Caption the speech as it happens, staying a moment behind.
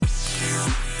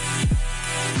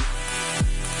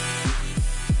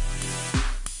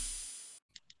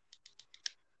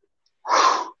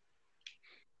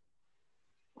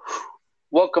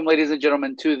Welcome, ladies and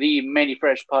gentlemen, to the Manny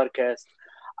Fresh podcast.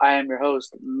 I am your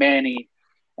host, Manny,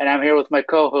 and I'm here with my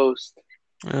co-host.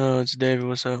 Oh, it's David.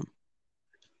 What's up?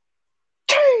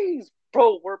 Jeez,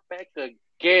 bro, we're back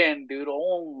again, dude.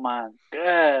 Oh my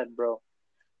god, bro,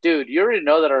 dude, you already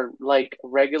know that our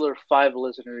regular five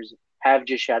listeners have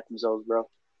just shot themselves, bro.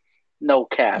 No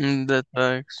cap, That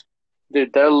facts.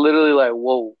 dude. They're literally like,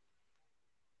 "Whoa,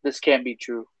 this can't be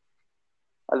true,"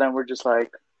 and then we're just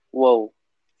like, "Whoa,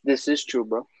 this is true,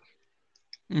 bro."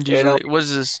 You know? Usually, what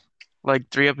is this? Like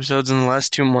 3 episodes in the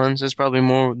last 2 months? It's probably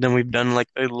more than we've done like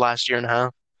the last year and a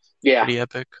half. Yeah, Pretty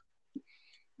epic.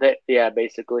 yeah,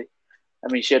 basically.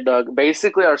 I mean, shit, dog.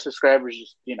 Basically, our subscribers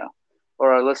just,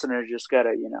 or our listeners just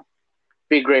gotta,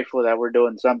 be grateful that we're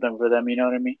doing something for them. You know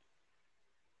what I mean?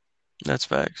 That's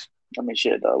facts. I mean,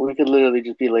 shit, dog. We could literally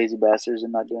just be lazy bastards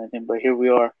and not do anything, but here we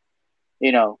are.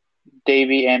 You know,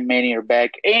 Davey and Manny are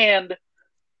back, and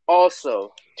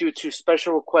also due to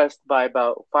special request by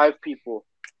about five people,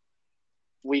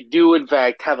 we do in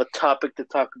fact have a topic to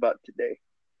talk about today.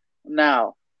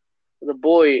 Now, the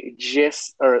boy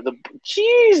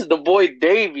the boy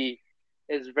Davey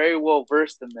is very well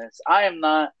versed in this. I am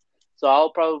not, so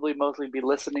I'll probably mostly be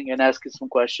listening and asking some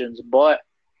questions, but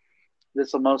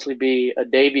this will mostly be a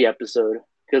Davey episode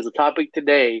because the topic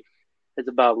today is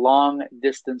about long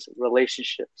distance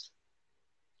relationships.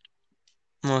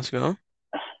 Let's go.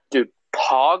 Dude,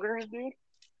 poggers, dude.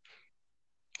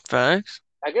 Facts.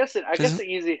 I guess 'Cause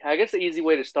the easy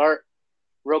way to start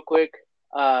real quick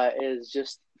is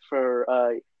just for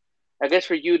I guess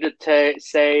for you to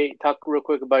talk real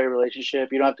quick about your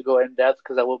relationship. You don't have to go in depth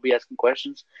because I will be asking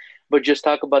questions, but just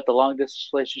talk about the long distance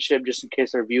relationship, just in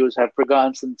case our viewers have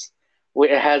forgotten. Since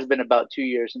it has been about 2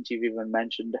 years since you've even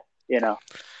mentioned,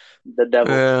 the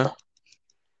devil. yeah,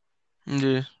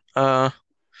 yeah.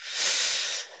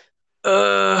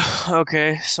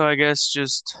 Okay. So I guess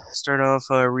just start off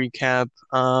a recap.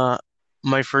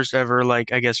 My first ever I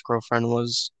guess girlfriend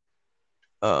was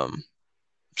um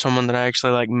someone that I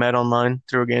actually met online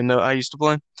through a game that I used to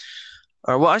play.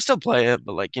 Well, I still play it,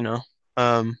 but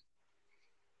um,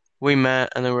 we met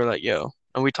and then we are like, yo,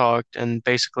 and we talked and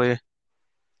basically,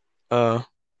 uh,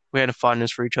 we had a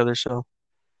fondness for each other. So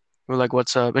we are like,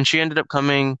 what's up? And she ended up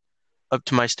coming up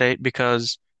to my state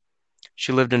because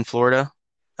she lived in Florida,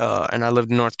 and I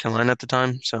lived in North Carolina at the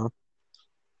time. So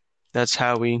that's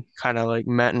how we kind of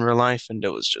met in real life. And it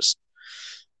was just,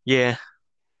 yeah.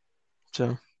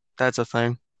 So that's a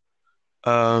thing.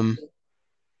 Um,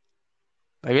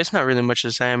 I guess not really much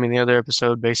to say. I mean, the other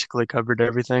episode basically covered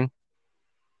everything.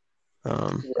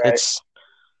 Right. It's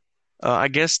I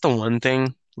guess the one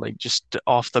thing, just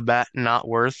off the bat, not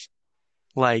worth,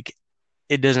 like,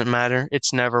 it doesn't matter.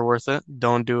 It's never worth it.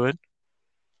 Don't do it.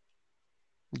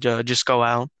 Just go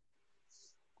out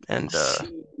and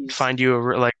Jeez. find you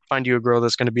a girl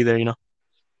that's gonna be there, And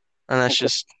that's Okay.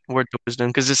 just word of wisdom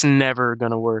because it's never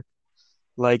gonna work.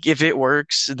 Like, if it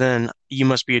works, then you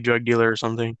must be a drug dealer or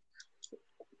something.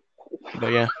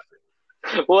 But yeah,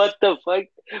 What the fuck?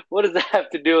 What does that have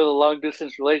to do with a long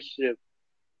distance relationship?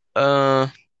 uh,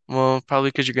 well, probably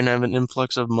because you're gonna have an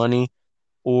influx of money,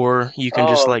 or you can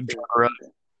just Oh, like okay. drug her up.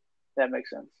 Okay. That makes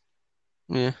sense.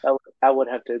 Yeah. I would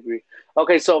have to agree.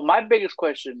 Okay, so my biggest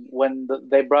question when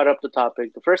they brought up the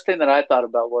topic, the first thing that I thought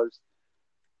about was,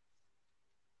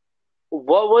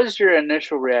 what was your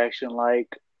initial reaction like?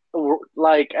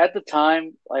 Like at the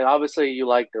time, like obviously you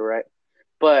liked her, right?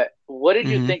 But what did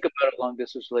you hmm think about a long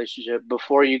distance relationship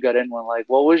before you got in one? Like,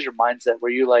 what was your mindset? Were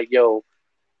you like, yo,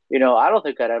 I don't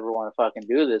think I'd ever want to fucking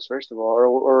do this, first of all,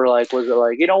 or like, was it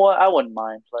like, you know what, I wouldn't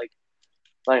mind,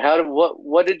 like how did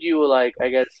what did you like? I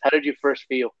guess how did you first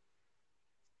feel?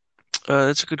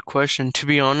 That's a good question. To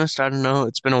be honest, I don't know.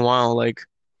 It's been a while.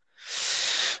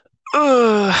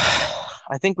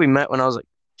 I think we met when I was like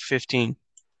 15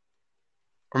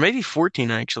 or maybe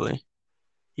 14 actually.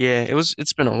 Yeah,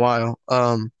 it's been a while.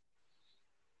 But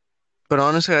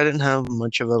honestly, I didn't have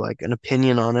much of an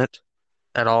opinion on it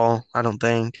at all, I don't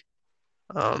think.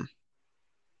 Um,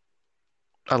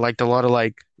 I liked a lot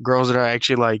of girls that I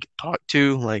actually talked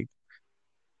to like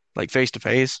face to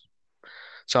face.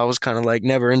 So I was kind of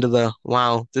never into the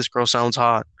wow, this girl sounds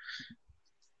hot.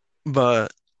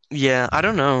 But yeah, I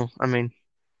don't know. I mean,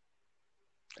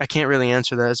 I can't really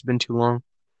answer that. It's been too long.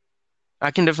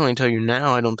 I can definitely tell you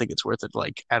now, I don't think it's worth it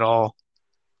at all.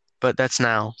 But that's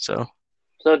now, so.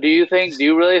 So do you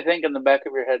really think in the back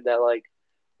of your head that like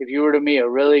if you were to meet a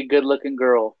really good looking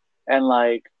girl and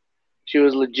like she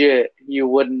was legit, you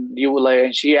would like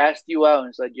and she asked you out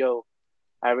and said, yo,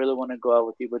 I really want to go out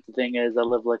with you, but the thing is I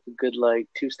live like a good like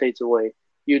 2 states away.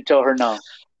 You'd tell her no.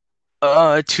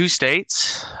 Two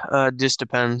states. Just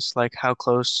depends, like how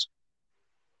close.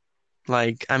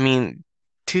 Like, I mean,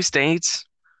 two states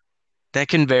that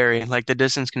can vary. Like the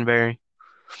distance can vary.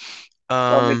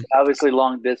 Well, I mean, Um, obviously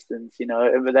long distance,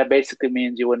 but that basically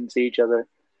means you wouldn't see each other,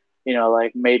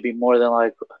 like maybe more than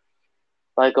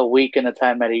like a week and a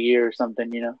time at a year or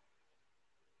something.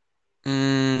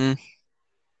 mm,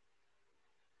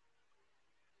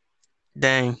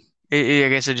 dang. I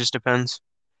guess it just depends.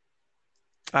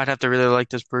 I'd have to really like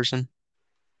this person,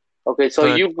 Okay, so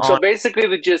but so on basically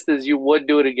the gist is you would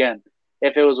do it again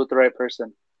if it was with the right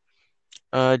person.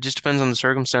 it just depends on the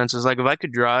circumstances. Like if I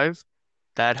could drive,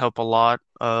 that'd help a lot.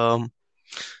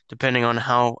 Depending on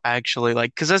how actually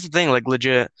like, because that's the thing. Like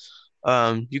legit,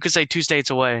 you could say two states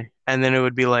away, and then it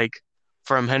would be like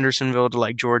from Hendersonville to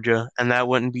like Georgia, and that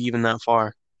wouldn't be even that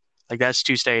far. Like that's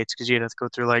two states because you'd have to go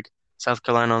through like South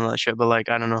Carolina and all that shit. But like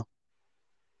I don't know,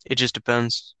 it just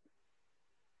depends.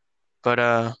 But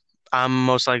I'm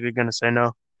most likely gonna say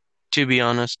no, to be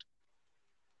honest,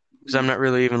 because I'm not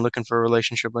really even looking for a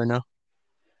relationship right now.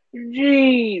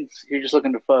 Jeez, you're just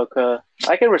looking to fuck.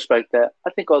 I can respect that. I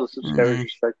think all the subscribers Mm,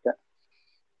 respect that.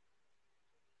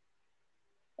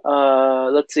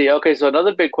 Let's see. Okay, so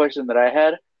another big question that I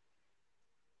had: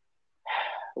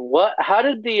 what? How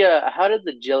did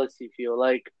the jealousy feel?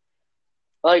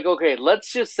 Okay,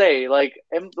 let's just say, like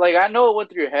I know it went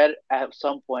through your head at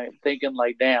some point, thinking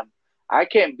like, damn, I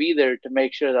can't be there to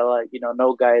make sure that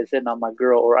no guy is hitting on my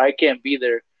girl, or I can't be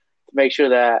there to make sure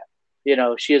that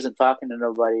she isn't talking to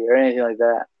nobody or anything like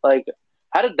that. Like,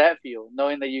 how did that feel,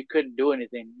 knowing that you couldn't do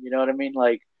anything? You know what I mean?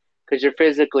 Like, because you're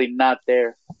physically not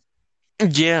there.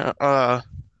 yeah.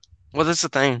 Well, that's the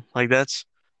thing. Like that's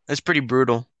pretty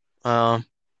brutal. Um.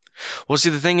 Well, see,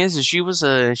 the thing is she was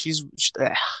a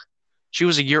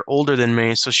year older than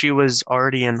me, so she was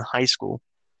already in high school.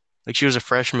 Like she was a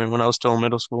freshman when I was still in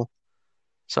middle school.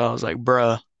 So I was like,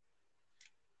 bruh.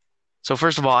 So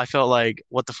first of all, I felt like,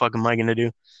 what the fuck am I gonna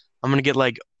do? I'm gonna get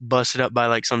like busted up by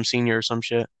like some senior or some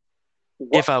shit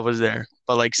What? if I was there.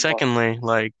 But like, What? secondly,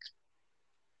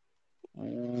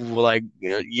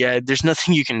 yeah, there's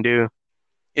nothing you can do.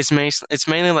 It's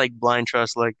mainly like blind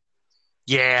trust. Like,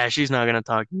 yeah, she's not gonna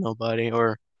talk to nobody,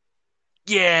 or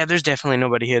yeah, there's definitely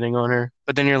nobody hitting on her.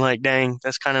 But then you're like, dang,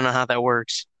 that's kind of not how that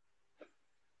works.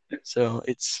 So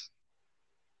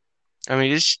I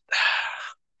mean, it's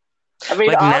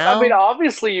like I mean, now,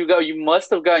 obviously you must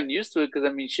have gotten used to it because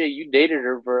I mean, shit, you dated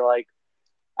her for like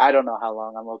I don't know how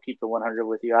long. I'm gonna keep it 100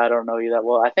 with you. I don't know you that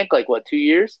well. I think like what 2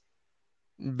 years?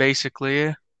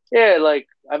 basically, Yeah, like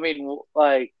I mean,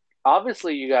 like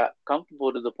obviously you got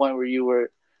comfortable to the point where you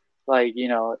were like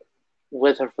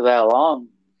with her for that long.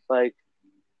 Like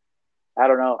I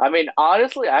don't know. I mean,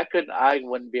 honestly, I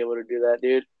wouldn't be able to do that,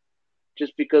 dude.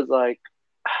 Just because like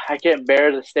I can't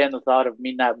bear to stand the thought of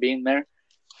me not being there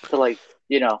to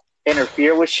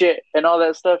interfere with shit and all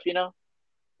that stuff.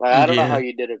 Like I don't know how yeah,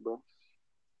 you did it, bro.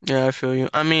 yeah, I feel you.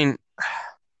 I mean,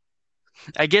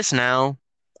 I guess now,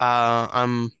 uh,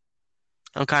 I'm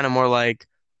I'm kind of more like,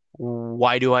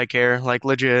 why do I care? Like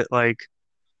legit, like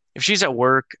if she's at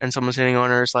work and someone's hitting on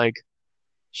her, it's like,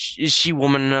 is she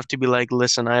woman enough to be like,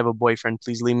 listen, I have a boyfriend,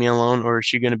 please leave me alone, or is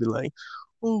she gonna be like,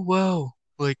 oh wow,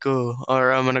 like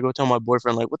or I'm gonna go tell my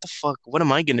boyfriend, like, what the fuck, what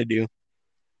am I gonna do?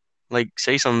 Like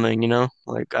say something, you know?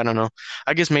 Like I don't know.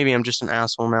 I guess maybe I'm just an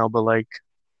asshole now, but like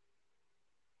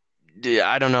yeah,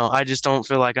 I don't know. I just don't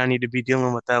feel like I need to be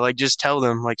dealing with that. Like just tell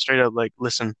them like straight up like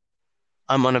listen,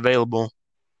 I'm unavailable.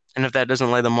 And if that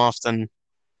doesn't lay them off, then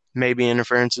maybe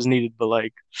interference is needed, but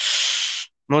like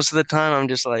most of the time I'm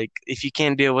just like if you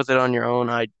can't deal with it on your own,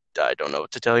 I don't know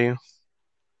what to tell you.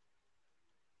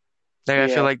 Like I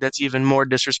feel Yeah, like that's even more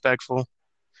disrespectful.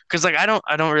 'Cause like I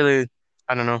don't really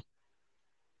I don't know.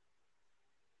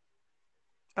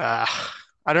 Uh,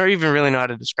 I don't even really know how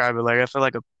to describe it. Like I feel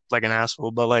like an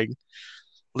asshole, but like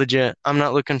legit, I'm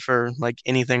not looking for like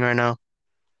anything right now.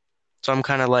 So I'm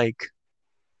kind of like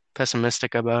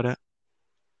pessimistic about it.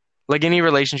 Like any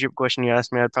relationship question you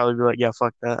ask me, I'd probably be like, yeah,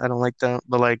 fuck that. I don't like that.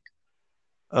 But like,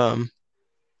 um,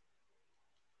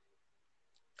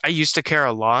 I used to care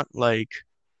a lot, like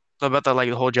about that, like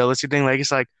the whole jealousy thing. Like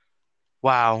it's like,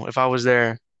 wow, if I was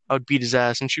there, I would beat his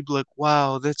ass, and she'd be like,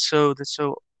 wow,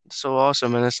 so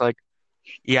awesome. And it's like,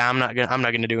 yeah, I'm not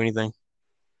gonna do anything.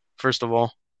 First of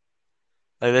all,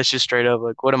 like that's just straight up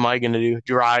like, what am I gonna do?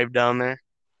 Drive down there?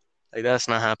 Like that's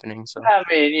not happening. So I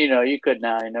mean, you could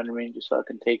now. You know what I mean? Just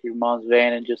fucking take your mom's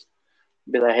van and just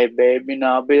be like, hey, babe,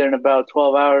 I'll be there in about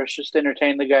 12 hours. Just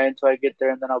entertain the guy until I get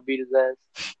there, and then I'll beat his ass.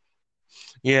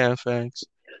 yeah, thanks.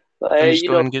 But, And hey, just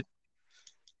go ahead and get.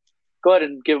 Go ahead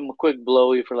and give him a quick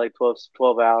blowy for like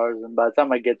 12 hours, and by the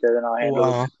time I get there, then I'll handle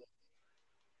it. Wow,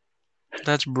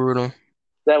 that's brutal.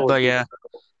 That would But be. yeah,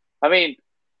 I mean,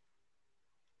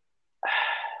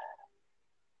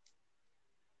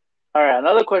 all right.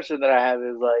 Another question that I have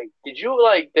is like,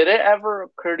 did it ever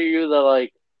occur to you that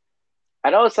like, I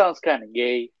know it sounds kind of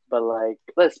gay, but like,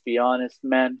 let's be honest,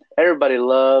 man. Everybody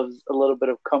loves a little bit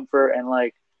of comfort and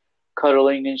like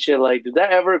cuddling and shit. Like, did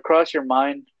that ever cross your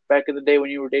mind back in the day when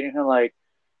you were dating him? Like,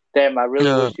 damn, I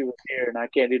really uh, wish he was here and I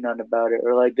can't do nothing about it.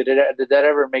 Or like, did that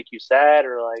ever make you sad?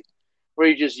 Or like, were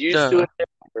you just used to uh, it?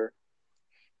 Or,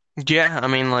 yeah. I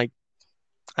mean,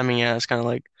 yeah. It's kind of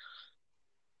like,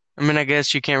 I mean, I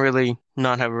guess you can't really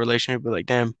not have a relationship, but like,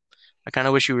 damn, I kind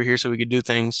of wish you were here so we could do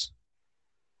things.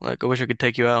 Like, I wish I could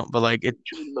take you out, but like, it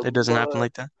doesn't happen but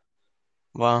like that.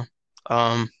 Wow.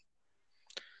 Um,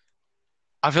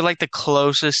 I feel like the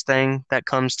closest thing that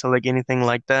comes to like anything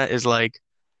like that is like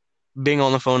being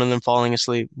on the phone and then falling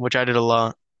asleep, which I did a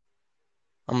lot.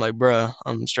 I'm like, bruh,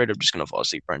 I'm straight up just gonna fall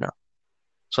asleep right now.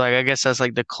 So like, I guess that's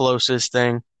like the closest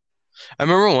thing. I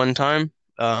remember one time,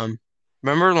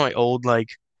 remember my old like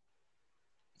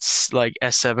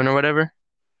S7 or whatever,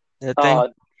 that thing? oh,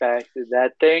 in fact,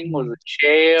 that thing was a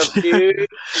champ, dude.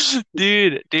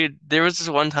 Dude, there was this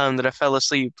one time that I fell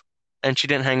asleep and she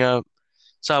didn't hang up.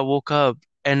 So I woke up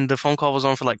and the phone call was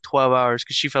on for like 12 hours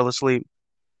because she fell asleep.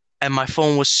 And my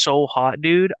phone was so hot,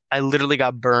 dude. I literally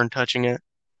got burned touching it.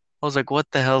 I was like, what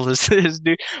the hell is this,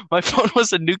 dude? My phone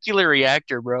was a nuclear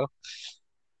reactor, bro.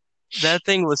 That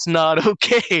thing was not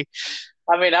okay.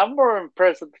 I mean, I'm more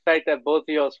impressed with the fact that both of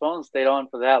y'all's phones stayed on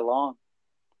for that long.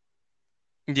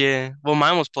 Yeah. Well,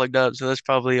 mine was plugged up, so that's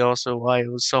probably also why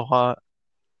it was so hot.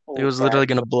 It Oh, was literally fact.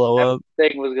 gonna blow That up.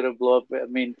 thing was gonna blow up. I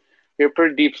mean, you're a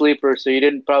pretty deep sleeper, so you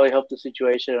didn't probably help the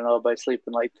situation at all by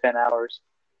sleeping like 10 hours.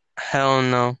 Hell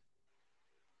no.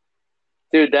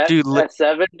 Dude, that Dude, li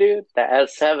S7, dude, that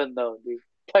S7 though, dude.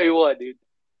 Tell you what, dude,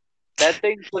 that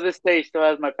thing to this day still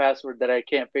has my password that I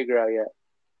can't figure out yet.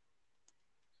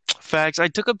 facts. I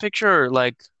took a picture,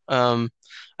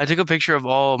 I took a picture of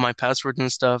all my passwords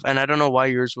and stuff, and I don't know why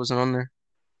yours wasn't on there.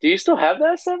 Do you still have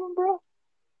that S7, bro?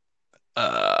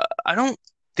 I don't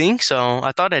think so.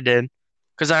 I thought I did.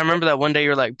 Because I remember that one day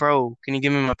you're like, bro, can you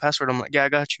give me my password? I'm like, yeah, I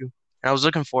got you. And I was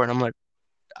looking for it. I'm like,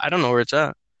 I don't know where it's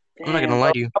at. I'm not Damn, gonna bro,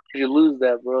 lie to you. how did you lose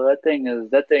that, bro? That thing is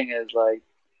like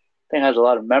thing has a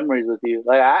lot of memories with you.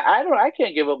 Like I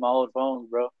can't give up my old phones,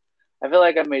 bro. I feel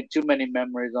like I made too many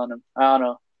memories on them. I don't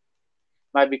know.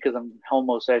 Might be because I'm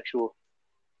homosexual.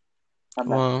 I'm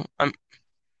not. Well,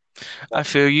 I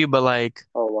feel you, but like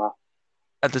Oh wow,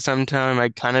 at the same time, I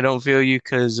kind of don't feel you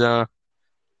because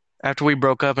after we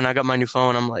broke up and I got my new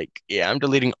phone, I'm like, yeah, I'm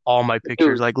deleting all my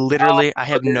pictures. dude. Like Oh, literally, I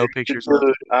have no pictures left.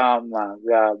 dude. Oh my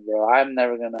god, bro. I'm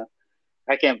never gonna.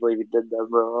 I can't believe you did that,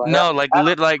 bro. No, like I don't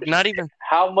lit, like appreciate not even,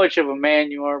 how much of a man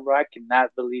you are, bro. I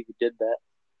cannot believe you did that,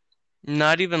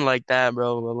 not even like that,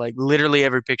 bro. But like literally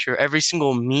every picture, every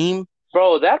single meme.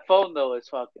 bro. That phone though is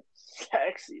fucking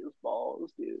sexy as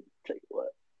balls, dude. Tell you what.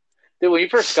 Dude, when you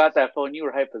first got that phone, you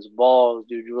were hype as balls,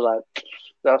 dude. You were like,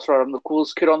 "That's right, I'm the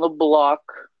coolest kid on the block."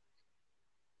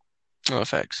 No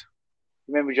effects.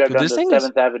 You made me drive But down this to thing is,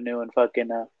 Seventh Avenue and fucking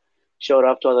showed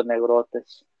off to all the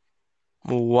negrotes.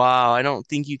 wow. I don't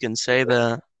think you can say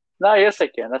that. No, yes, I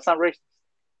can. That's not racist.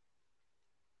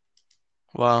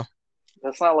 Wow.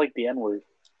 That's not like the N word.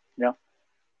 You know?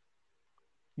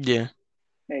 Yeah.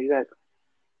 Yeah, exactly.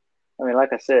 I mean,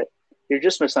 like I said, you're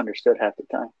just misunderstood half the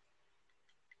time.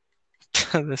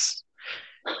 This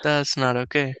that's not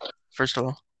okay. First of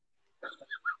all,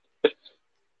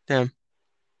 damn.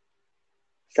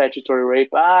 Statutory rape.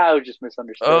 Ah, I was just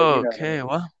misunderstood. You know what I Okay. mean?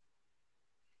 Well.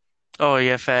 Oh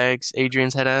yeah, fags.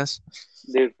 Adrian's head ass.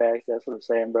 Dude, facts. That's what I'm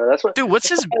saying, bro. That's what. Dude, what's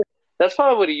his? That's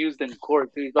probably what he used in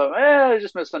court. Too. He's like, I was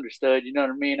just misunderstood. You know what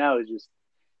I mean? I was just.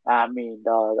 I mean,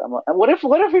 dog. What if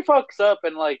he fucks up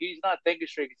and like he's not thinking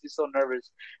straight because he's so nervous?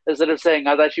 Instead of saying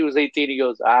I thought she was 18, he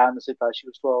goes, I honestly thought she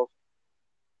was 12.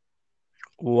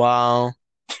 Wow.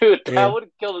 Dude, that Yeah. would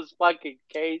kill his fucking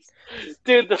case.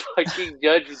 Dude, the fucking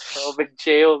judge would throw him in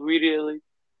jail immediately.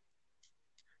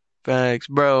 Facts,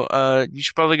 bro. You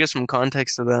should probably get some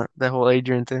context to that whole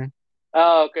Adrian thing.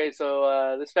 Oh, okay.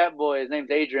 So this fat boy, his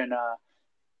name's Adrian.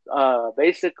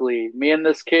 Basically, me and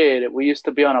this kid, we used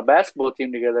to be on a basketball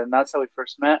team together, and that's how we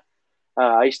first met.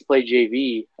 I used to play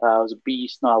JV. I was a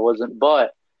beast. No, I wasn't.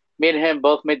 But me and him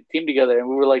both made the team together, and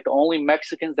we were like the only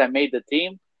Mexicans that made the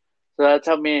team. So that's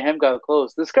how me and him got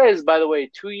close. This guy is, by the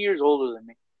way, 2 years older than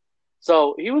me.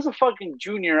 So he was a fucking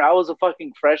junior. I was a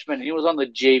fucking freshman, and he was on the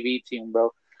JV team,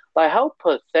 bro. Like, how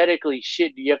pathetically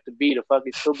shit do you have to be to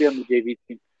fucking still be on the JV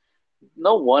team?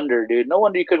 No wonder, dude. No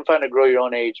wonder you couldn't find a girl your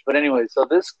own age. But anyway, so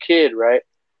this kid, right?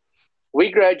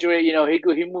 We graduate.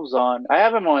 He moves on. I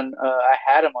have him on. I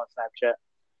had him on Snapchat,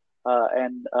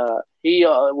 and he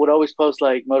would always post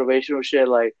like motivational shit.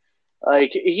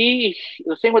 The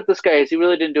thing with this guy is he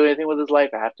really didn't do anything with his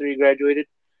life after he graduated.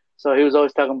 So he was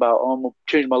always talking about, oh, I'm gonna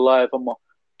change my life. I'm gonna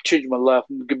change my life.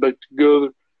 I'm gonna get back together.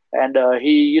 And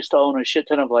he used to own a shit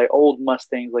ton of like old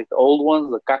Mustangs, like the old ones,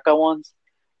 the caca ones,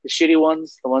 the shitty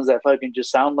ones, the ones that fucking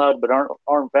just sound loud but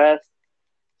aren't fast.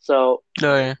 So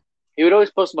Oh yeah. he would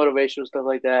always post motivational stuff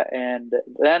like that, and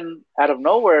then out of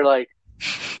nowhere, like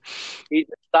he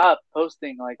just stopped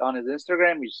posting like on his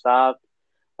Instagram. He stopped.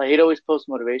 Like he'd always post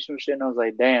motivational shit, and I was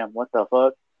like, damn, what the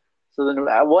fuck? So then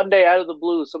one day out of the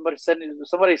blue, somebody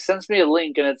sends me a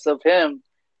link, and it's of him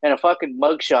and a fucking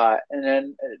mugshot, and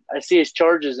then I see his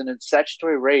charges, and it's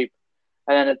statutory rape,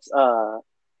 and then it's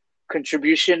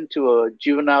contribution to a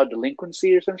juvenile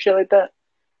delinquency or some shit like that,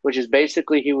 which is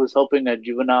basically he was helping a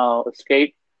juvenile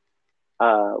escape,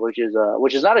 which is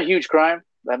not a huge crime.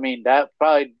 I mean that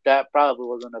probably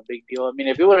wasn't a big deal. I mean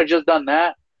if he would have just done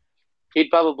that, he'd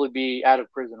probably be out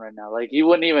of prison right now. Like he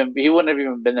wouldn't have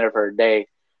even been there for a day.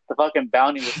 The fucking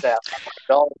bounty was set $100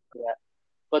 for that.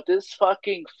 But this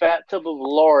fucking fat tub of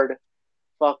lard,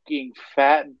 fucking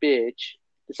fat bitch,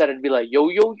 decided to be like, yo,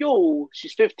 yo, yo,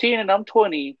 she's 15 and I'm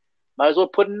 20. Might as well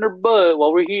put it in her butt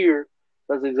while we're here.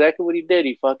 That's exactly what he did.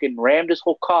 He fucking rammed his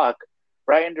whole cock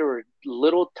right into her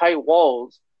little tight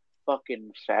walls.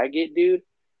 Fucking faggot, dude.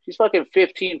 She's fucking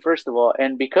 15, first of all.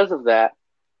 And because of that,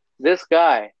 this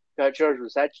guy got charged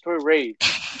with statutory rape.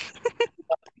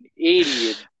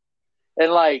 Idiot.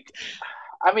 And like,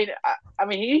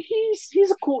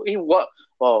 he's a cool. He what?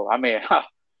 Well, I mean,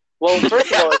 well,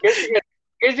 first of all, in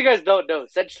case you guys don't know,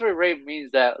 statutory rape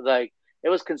means that like it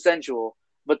was consensual.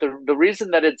 But the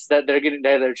reason that it's that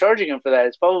they're charging him for that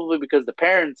is probably because the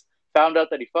parents found out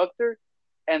that he fucked her,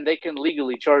 and they can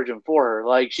legally charge him for her.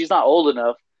 Like she's not old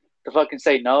enough to fucking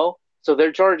say no, so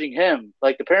they're charging him.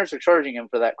 Like the parents are charging him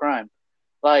for that crime.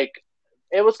 Like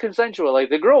it was consensual. Like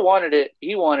the girl wanted it,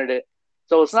 he wanted it.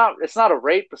 So it's not a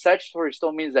rape, but statutory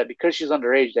still means that because she's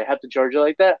underage, they have to charge her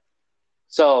like that.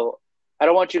 So I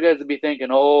don't want you guys to be thinking,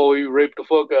 oh, he raped the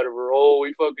fuck out of her. Oh,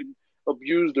 he fucking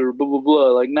abused her. Blah blah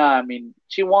blah. Like nah, I mean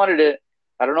she wanted it.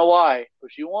 I don't know why,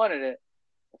 but she wanted it.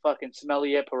 A fucking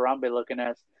smelly Harambe looking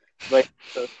ass. But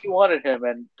so she wanted him,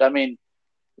 and I mean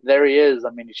there he is.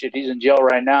 I mean shit, he's in jail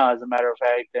right now. As a matter of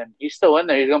fact, and he's still in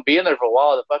there. He's gonna be in there for a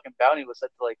while. The fucking bounty was set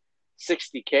to like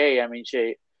 60K. I mean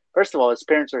shit. First of all, his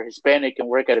parents are Hispanic and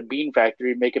work at a bean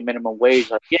factory making minimum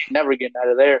wage. Like, he ain't never getting out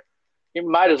of there. He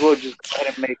might as well just go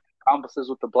ahead and make accomplices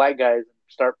with the black guys and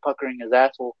start puckering his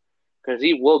asshole because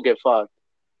he will get fucked.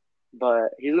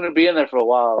 But he's going to be in there for a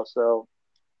while. So,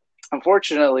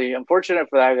 unfortunate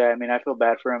for that guy. I mean, I feel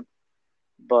bad for him.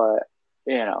 But,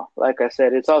 like I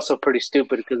said, it's also pretty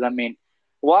stupid because, I mean,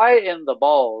 why in the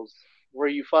balls were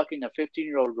you fucking a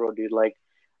 15-year-old girl, dude? Like,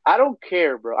 I don't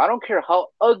care, bro. I don't care how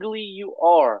ugly you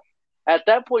are. At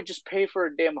that point, just pay for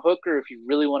a damn hooker if you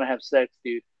really want to have sex,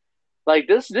 dude. Like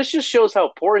this just shows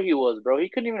how poor he was, bro. He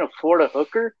couldn't even afford a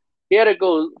hooker. He had to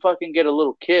go fucking get a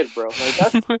little kid, bro. Like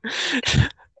that's the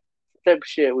type of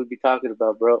shit we'd be talking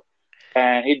about, bro.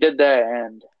 And he did that,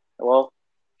 and well,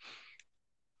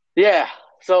 yeah.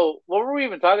 So what were we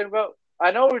even talking about? I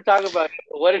know we were talking about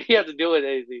what did he have to do with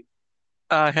anything?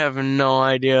 I have no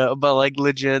idea, but like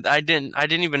legit, I didn't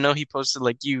even know he posted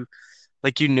like you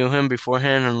knew him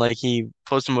beforehand and like he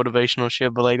posted motivational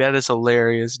shit, but like that is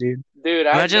hilarious, dude. Dude,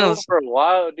 I Imagine it knew him was, for a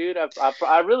while, dude.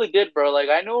 I really did, bro. Like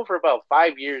I knew him for about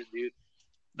 5 years, dude.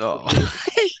 oh,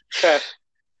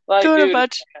 Like, dude, dude,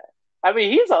 imagine, I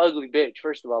mean, he's an ugly bitch.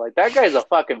 First of all, like that guy's a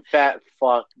fucking fat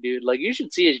fuck, dude. Like you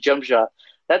should see his jump shot.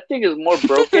 That thing is more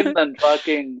broken than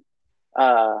fucking.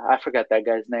 I forgot that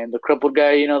guy's name. The crippled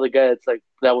guy, the guy that's like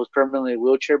that was permanently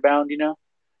wheelchair bound.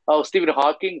 Oh, Stephen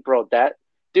Hawking, bro. That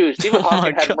dude, Stephen oh my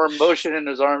Hawking had God, more motion in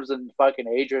his arms than fucking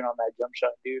Adrian on that jump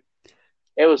shot, dude.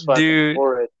 It was fucking dude,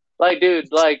 horrid. Like,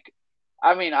 dude, like,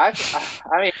 I mean,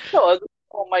 so ugly,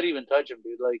 someone might even touch him,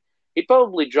 dude. Like, he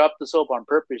probably dropped the soap on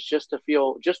purpose just to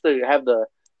have the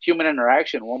human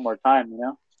interaction one more time.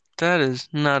 that is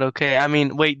not okay. I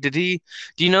mean, wait, do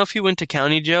you know if he went to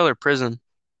county jail or prison?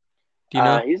 Do you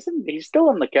know? He's still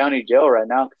in the county jail right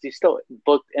now because he's still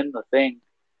booked in the thing.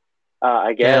 I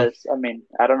Yeah. guess. I mean,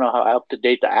 I don't know how up to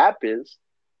date the app is.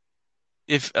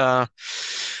 If well,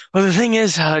 the thing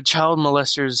is, child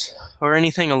molesters or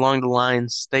anything along the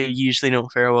lines, they usually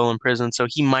don't fare well in prison. So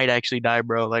he might actually die,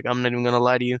 bro. Like I'm not even gonna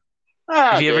lie to you.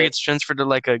 If he ever Okay. gets transferred to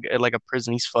like a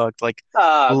prison, he's fucked. Like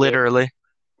Okay. literally.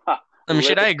 Huh. I mean,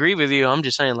 shit, I Literally, agree with you. I'm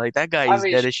just saying, like, that guy I is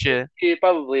mean, dead as shit. he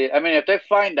probably. I mean, if they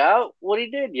find out what he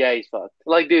did, yeah, he's fucked.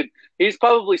 Like, dude, he's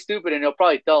probably stupid, and he'll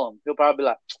probably tell him. He'll probably be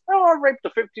like, "Oh, I raped a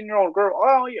 15-year-old girl."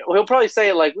 Oh, yeah. He'll probably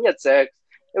say like, "We had sex.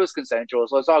 It was consensual,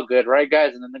 so it's all good, right,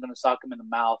 guys?" And then they're gonna sock him in the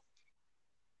mouth.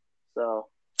 So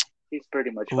he's pretty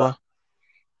much fucked. Well,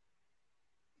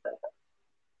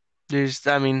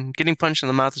 I mean, getting punched in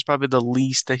the mouth is probably the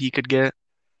least that he could get.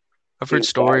 I've heard Dude, fact.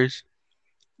 stories.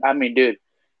 I mean, dude,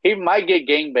 he might get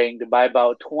gangbanged by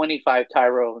about 25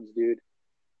 Tyrones, dude.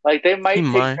 Like they He might take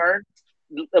might. turns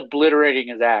obliterating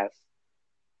his ass.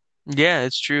 Yeah,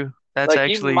 it's true. That's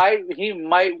Like actually,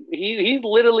 he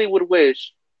literally would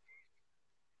wish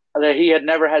that he had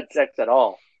never had sex at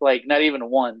all. Like not even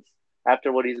once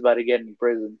after what he's about to get in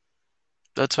prison.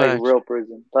 that's Like facts. real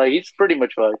prison. Like he's pretty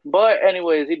much fucked. But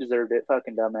anyways, he deserved it.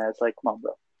 Fucking dumbass. Like, come on,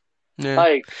 bro. Yeah.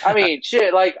 Like, I I, mean,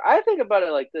 shit, like I think about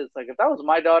it like this. Like if that was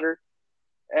my daughter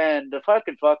and the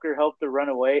fucking fucker helped her run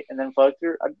away and then fucked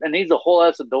her and he's a whole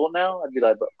ass adult now, I'd be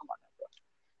like, bro, come on.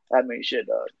 I mean, shit,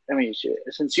 dog. I mean, shit.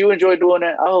 Since you enjoy doing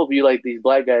it, I hope you like these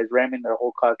black guys ramming their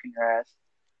whole cock in your ass.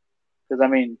 Because, I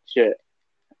mean, shit.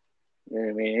 You know what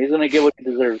I mean? He's going to get what he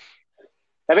deserves.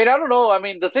 I mean, I don't know. I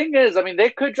mean, the thing is, I mean, they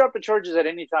could drop the charges at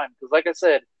any time. Because, like I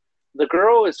said, the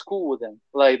girl is cool with him.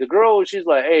 Like, the girl, she's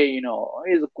like, hey, you know,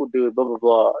 he's a cool dude, blah, blah,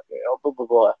 blah. You know, blah, blah,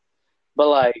 blah. But,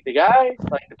 like, the guy,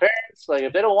 like, the parents, like,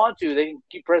 if they don't want to, they can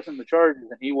keep pressing the charges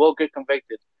and he will get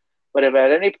convicted. But if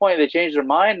at any point they change their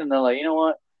mind and they're like, you know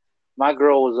what? My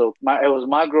girl was it was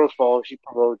my girl's fault. She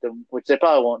provoked him, which they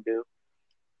probably won't do.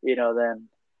 You know, then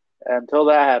until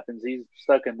that happens, he's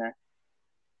stuck in there.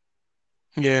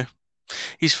 yeah,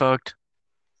 he's fucked.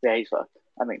 Yeah, he's fucked.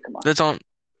 I mean, come on. That's on.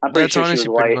 I'm pretty That's sure she was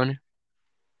honestly pretty white. funny.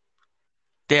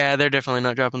 Yeah, they're definitely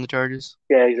not dropping the charges.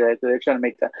 Yeah, exactly. They're trying to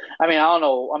make that. I mean, I don't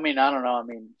know. I don't know. I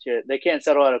mean, shit, they can't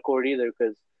settle out of court either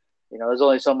because you know there's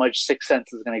only so much Sixth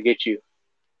Sense is gonna get you.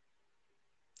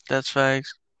 That's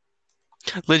facts.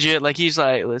 Legit, like he's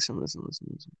like, listen.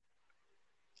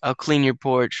 I'll clean your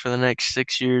porch for the next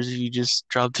 6 years if you just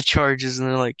drop the charges. And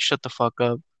they're like, shut the fuck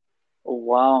up. Oh,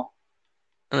 wow,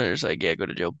 And they're just like, yeah, go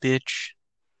to jail, bitch.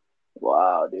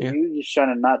 wow, dude, Yeah, he was just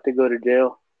trying to not to go to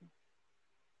jail.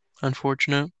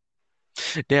 unfortunate.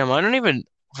 Damn, I don't even.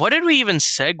 What did we even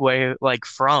segue like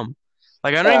from?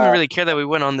 Like, I don't even Uh, really care that we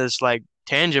went on this like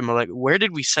tangent, but like, where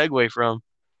did we segue from?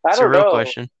 I It's a don't real know.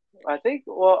 question. I think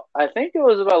it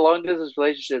was about long distance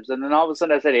relationships, and then all of a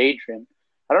sudden I said Adrian.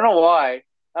 I don't know why.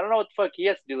 I don't know what the fuck he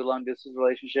has to do with long distance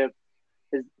relationship.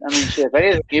 I mean, shit. If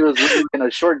anything, he was literally in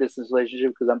a short distance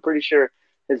relationship because I'm pretty sure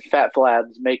his fat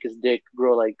flabs make his dick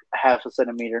grow like half a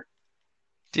centimeter.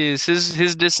 Dude,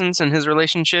 his distance and his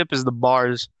relationship is the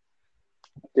bars.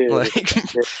 Dude, Like,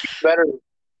 he better,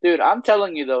 dude. I'm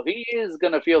telling you though, he is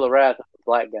gonna feel the wrath of the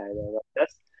black guy though. Like,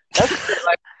 that's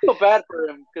like I feel bad for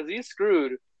him because he's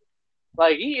screwed.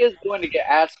 Like he is going to get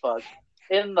ass fucked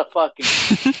in the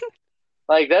fucking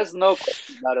like. That's no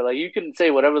question about it. Like you can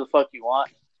say whatever the fuck you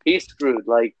want. He's screwed.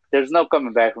 Like there's no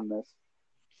coming back from this.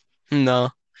 no,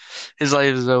 his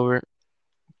life is over.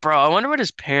 Bro, I wonder what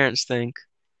his parents think.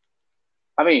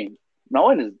 I mean, no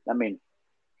one is. I mean,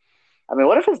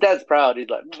 what if his dad's proud? He's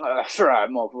like, that's right,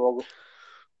 motherfucker.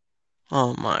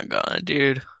 Oh my God,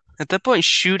 dude. At that point,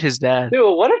 shoot his dad.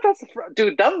 Dude, what if that's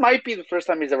dude? That might be the first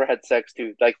time he's ever had sex,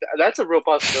 dude. Like that's a real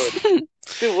possibility.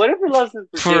 Dude, what if he lost his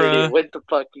virginity and Bruh. went to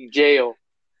fucking jail?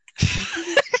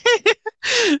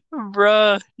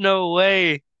 Bruh, no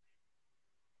way.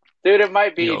 Dude, it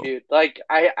might be, Yo. dude. Like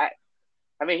I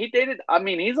mean, he dated. I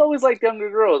mean, he's always liked younger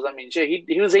girls. I mean, shit.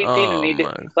 He was 18 and Oh he did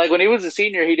my. like when he was a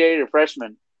senior, he dated a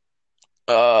freshman.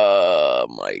 Oh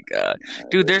my God.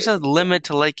 Dude, there's a limit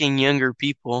to liking younger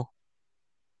people.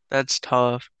 That's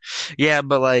tough. Yeah,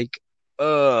 but like,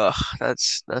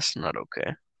 that's not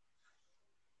okay.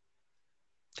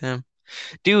 Damn.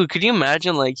 Dude, could you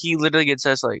imagine like he literally gets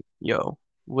asked like, "Yo,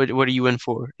 what are you in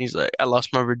for?" He's like, "I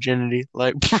lost my virginity."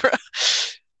 Like, bruh,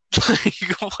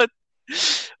 like what?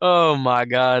 Oh my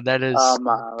God, that is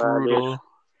Dude. brutal.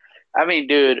 I mean,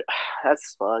 dude,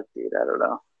 that's fucked, dude. I don't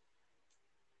know.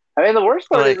 I mean, the worst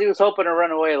But part is like, he was hoping to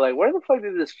run away. Like, where the fuck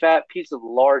did this fat piece of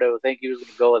lardo think he was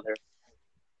gonna go with her?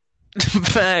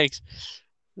 facts.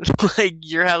 Like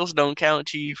your house don't count,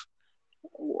 Chief.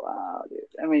 Wow, dude.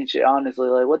 I mean, shit, honestly,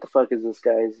 like, what the fuck is this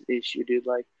guy's issue, dude?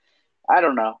 Like, I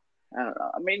don't know. I don't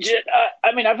know. I mean, shit,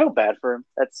 I mean, I feel bad for him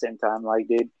at the same time. Like,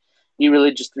 dude, you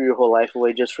really just threw your whole life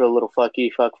away just for a little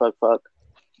fucky, fuck.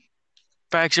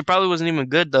 Facts, it probably wasn't even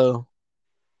good though.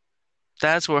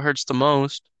 That's what hurts the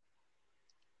most.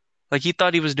 Like he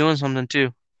thought he was doing something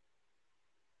too.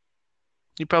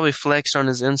 He probably flexed on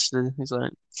his Insta. He's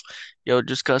like, "Yo,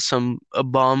 just got some a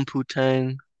bomb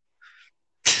putang."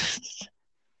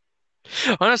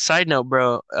 On a side note,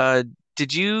 bro,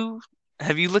 did you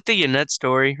have you looked at Yannette's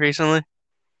story recently?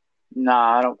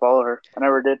 Nah, I don't follow her. I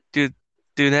never did. Dude,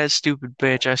 dude, that stupid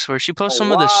bitch, I swear. She posts Oh,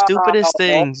 some of the wow. stupidest Oh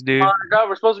things, my dude. God,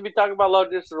 we're supposed to be talking about long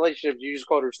distance relationships. You just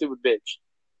called her a stupid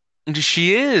bitch.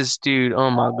 She is, dude. Oh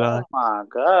my Oh God. my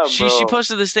God, She bro.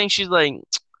 posted this thing, she's like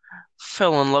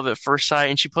fell in love at first sight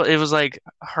and she put it was like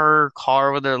her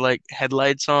car with her like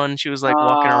headlights on. She was like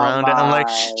walking Oh around it. I'm like,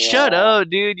 my shut God. up,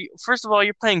 dude. First of all,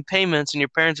 you're paying payments and your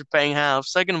parents are paying half.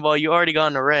 Second of all, you already got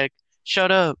in a wreck.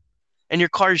 Shut up. And your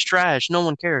car's trash. No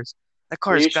one cares. That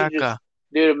car is You should just, caca.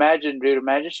 dude,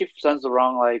 imagine she sends the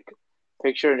wrong like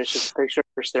picture and it's just a picture of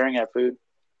her staring at food.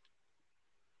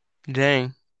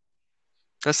 Dang.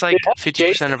 That's Dude, like how 50%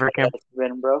 Jason of her camp. has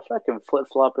been, bro. Fucking flip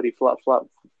floppity flop flop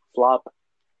flop.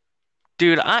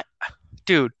 Dude,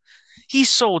 dude, he's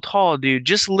so tall, dude.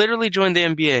 Just literally joined the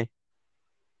NBA.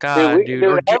 God, dude.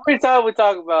 Dude, every time we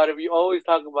talk about him, you always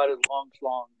talk about his long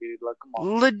schlong, dude. Like, come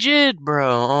on, Legit, bro.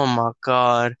 Oh my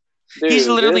God. He's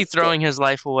dude. literally This, throwing his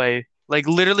life away. Like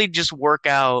literally just work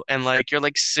out and like you're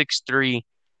like 6'3",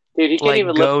 dude, he can't like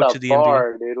even lift go a to the NBA.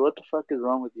 bar, dude. What the fuck is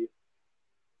wrong with you,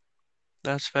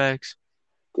 That's facts.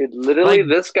 dude? Like, Literally,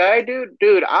 this guy,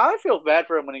 dude. I feel bad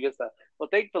for him when he gets that. Well,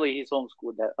 thankfully, he's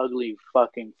homeschooled. That ugly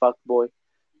fucking fuck boy.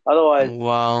 Otherwise,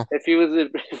 wow. if he was,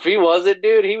 if he wasn't,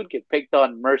 dude, he would get picked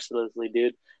on mercilessly,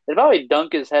 dude. They'd probably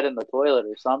dunk his head in the toilet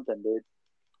or something,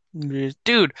 dude.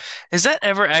 Dude, has that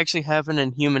ever actually happened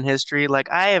in human history? Like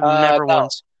I have never No,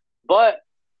 once but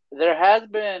there has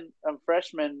been a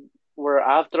freshman where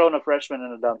I've thrown a freshman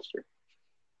in a dumpster.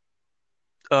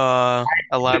 Legit.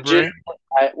 elaborate.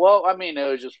 Well, I mean, it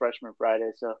was just freshman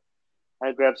Friday, so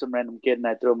I grabbed some random kid and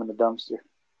I threw him in the dumpster.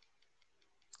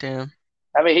 Damn.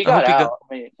 I mean, he I got hope he got out.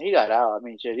 I mean, he got out. I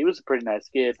mean, shit, he was a pretty nice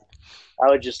kid.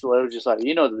 I was just like,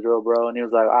 you know the drill, bro. And he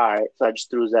was like, all right. So I just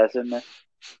threw his ass in there.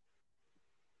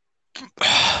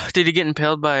 Did he get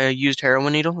impaled by a used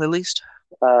heroin needle at least?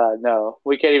 No,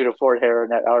 we can't even afford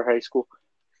heroin at our high school.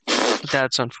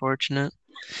 That's unfortunate.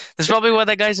 That's probably why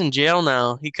that guy's in jail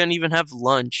now. He couldn't even have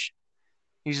lunch.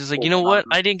 He's just like, you know what?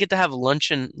 I didn't get to have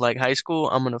lunch in like high school.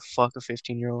 I'm gonna fuck a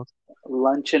 15-year-old.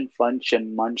 Luncheon,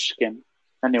 funcheon, munchkin.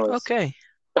 Anyways. Okay.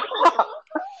 All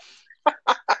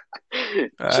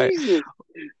right. Jesus.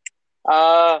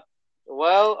 Well,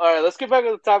 all right. Let's get back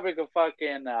to the topic of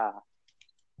fucking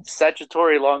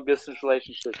statutory long distance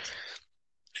relationships.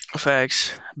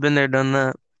 Facts. Been there, done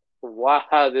that.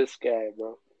 Wow, this guy,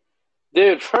 bro.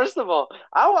 Dude, first of all,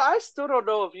 I still don't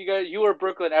know if you or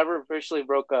Brooklyn ever officially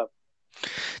broke up.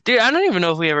 Dude, I don't even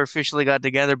know if we ever officially got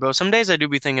together, bro. Some days I do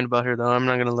be thinking about her though. I'm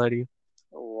not gonna lie to you.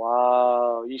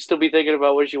 Wow, you still be thinking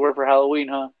about what you were for Halloween,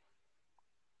 huh?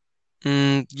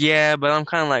 Yeah, but I'm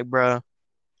kind of like, bro,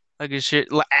 like a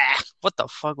shit. Like, what the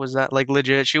fuck was that? Like,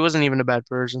 legit, she wasn't even a bad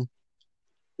person.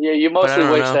 Yeah, But I don't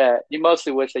know. you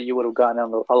mostly wish that you would have gotten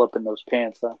all up in those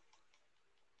pants, huh?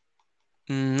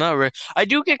 Not really. I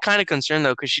do get kind of concerned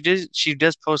though, because she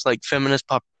does post like feminist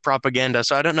propaganda.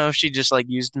 So I don't know if she just like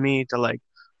used me to like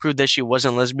prove that she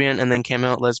wasn't lesbian and then came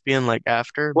out lesbian like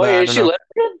after. But Wait, I is don't she know.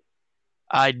 lesbian?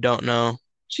 I don't know.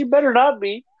 She better not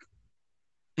be.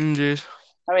 Dude.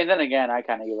 I mean, then again, I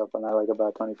kind of gave up on that like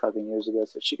about 20 fucking years ago,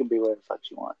 so she can be where the fuck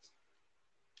she wants.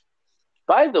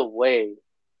 By the way,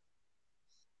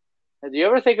 do you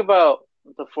ever think about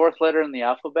the fourth letter in the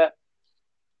alphabet?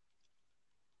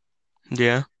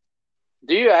 Yeah.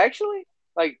 Do you actually?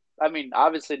 Like, I mean,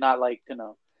 obviously not like,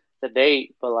 the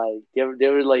date, but like, do you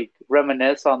ever like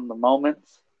reminisce on the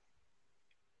moments?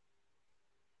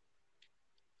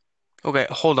 Okay,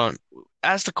 hold on.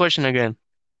 Ask the question again.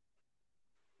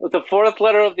 With the fourth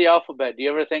letter of the alphabet, do you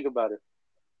ever think about it?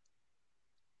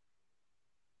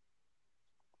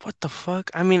 What the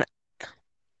fuck? I mean,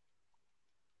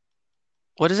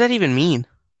 what does that even mean?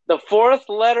 The fourth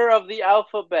letter of the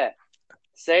alphabet.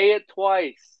 Say it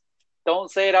twice. Don't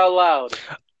say it out loud.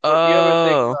 But do you ever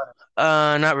think Oh,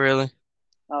 about it? not really.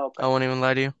 Oh, I okay. won't even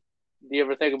lie to you. Do you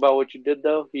ever think about what you did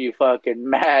though? You fucking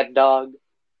mad dog.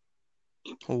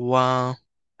 Wow.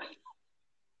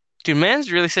 Dude,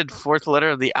 man's really said fourth letter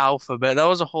of the alphabet. That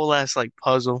was a whole ass like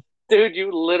puzzle. Dude,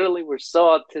 you literally were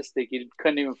so autistic you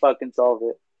couldn't even fucking solve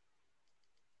it.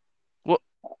 Well,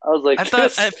 I was like, I thought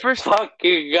this at first,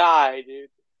 fucking guy, dude.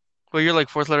 well, you're like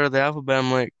fourth letter of the alphabet.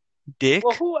 I'm like, Well, dick?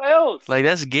 who else? Like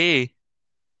that's gay.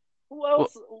 Who Well,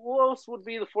 else? Who else would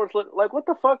be the fourth letter? Like, what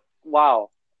the fuck? Wow.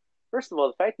 First of all,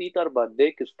 the fact that you thought about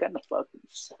dick is kind of fucking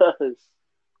sus.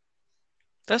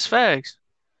 that's facts.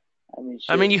 I mean,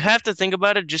 I mean, shit. you have to think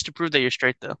about it just to prove that you're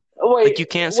straight, though. Wait, Like you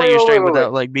can't say wait, you're wait, straight wait, wait, wait.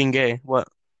 without like being gay. What?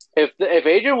 If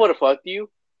Adrian would have fucked you,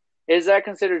 is that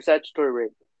considered statutory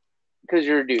rape? Because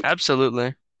you're a dude.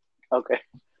 Absolutely. Okay.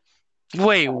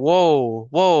 Wait, whoa,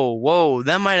 whoa, whoa.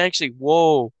 That might actually,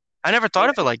 whoa. I never thought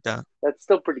of it like that. That's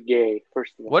still pretty gay,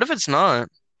 first of all. What if it's not?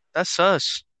 That's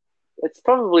sus. It's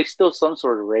probably still some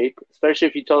sort of rape, especially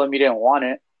if you tell them you didn't want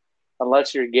it,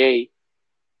 unless you're gay.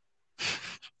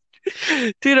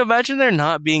 Dude, imagine there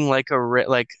not being like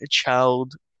like a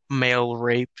child male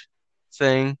rape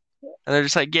thing. And they're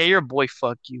just like, yeah, you're a boy,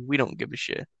 fuck you. We don't give a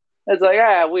shit. It's like,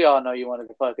 we all know you wanted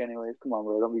to fuck anyways. Come on,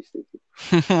 bro, don't be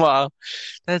stupid. Wow.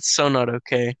 That's so not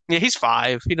okay. Yeah, he's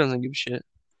 5. He doesn't give a shit.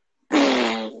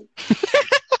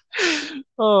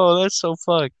 Oh, that's so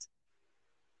fucked.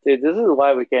 Dude, this is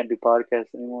why we can't do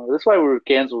podcasts anymore. This is why we were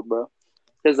canceled, bro.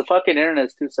 Because the fucking internet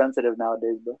is too sensitive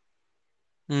nowadays,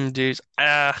 bro. Dude.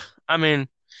 I mean,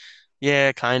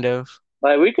 yeah, kind of.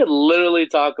 Like, we could literally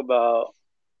talk about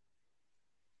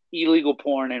illegal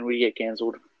porn and we get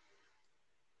canceled.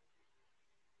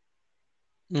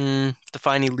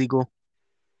 Define illegal.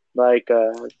 Like,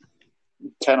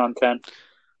 10 on 10.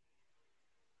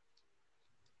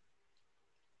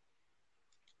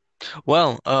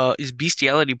 Well, is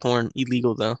bestiality porn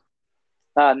illegal though?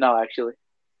 No, actually.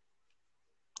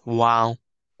 Wow.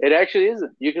 It actually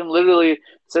isn't. You can literally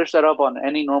search that up on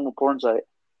any normal porn site.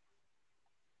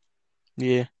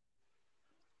 Yeah.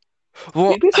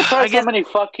 Well, You'd be I surprised how guess, many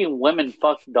fucking women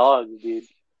fuck dogs, dude.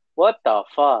 What the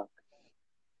fuck?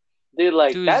 Dude,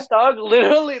 like, dude, that dog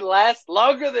literally lasts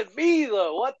longer than me,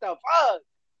 though. What the fuck?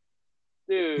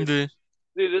 Dude, dude,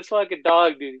 this fucking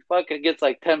dog, dude, fucking gets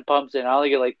like 10 pumps in. I only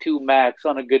get like 2 max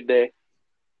on a good day.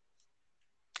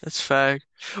 that's fact.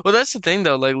 Well, that's the thing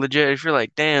though. Like, legit, if you're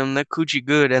like, damn, that coochie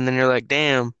good, and then you're like,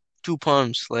 damn, 2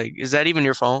 pumps. Like, is that even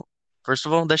your fault? First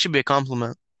of all, that should be a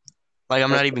compliment. Like, I'm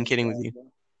That's not what even I'm kidding with saying, you. bro.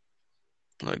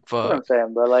 Like, That's what fuck. I'm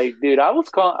saying, bro. Like, dude, I was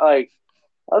talking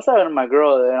to my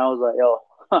girl and I was like, yo,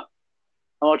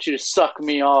 I want you to suck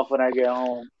me off when I get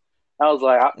home. I was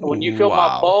like, when you feel my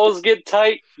Wow. balls get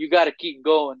tight, you got to keep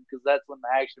going because that's when the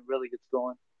action really gets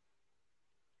going.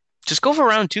 Just go for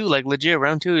round 2. Like, legit,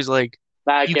 round 2 is like,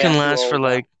 Nah, I you can't. can I'm too last for old, bro.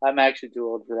 like, I'm actually too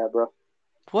old for that, bro.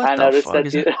 what I the noticed fuck that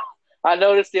is that? I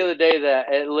noticed the other day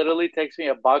that it literally takes me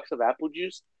a box of apple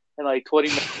juice and like 20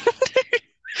 minutes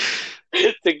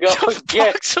to go A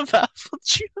get. box of apple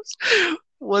juice?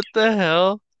 What the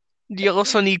hell? Do you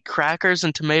also need crackers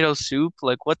and tomato soup?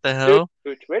 Like, what the Dude, hell?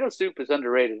 tomato soup is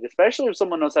underrated, especially if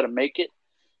someone knows how to make it.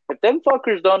 If them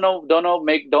fuckers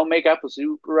don't make apple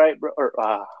soup right, bro, or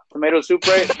tomato soup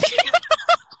right,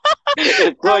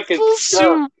 it's like Apple uh,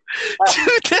 soup.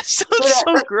 Dude, that sounds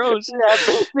so gross. I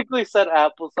basically said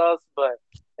applesauce, but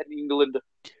in England.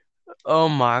 Oh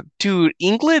my, dude,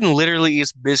 England literally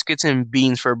eats biscuits and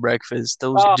beans for breakfast.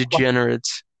 Those Oh,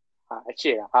 degenerates.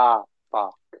 shit. Fuck.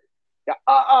 Yeah,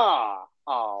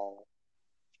 oh.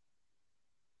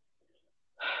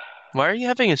 Why are you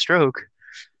having a stroke?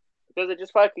 Because it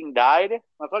just fucking died.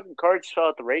 My fucking car just fell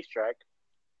at the racetrack,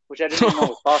 which I didn't even know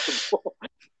was possible.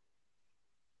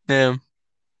 Damn.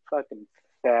 Fucking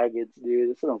faggots, dude.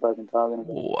 That's what I'm fucking talking about.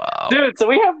 Wow. Dude, so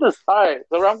we have this. Alright,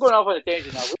 so I'm going off on a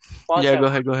tangent now. Yeah, go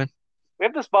ahead, go ahead. We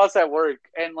have this boss at work,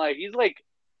 and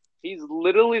he's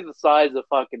literally the size of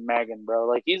fucking Megan, bro.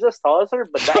 Like, he's as tall as her,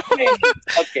 but that man is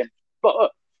fucking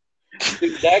fuck.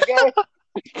 Dude, that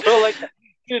guy, bro, like,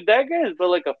 dude, that guy is built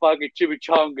like a fucking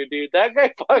chimichanga, dude. That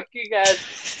guy fucking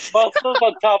has muscles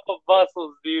on top of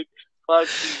muscles, dude.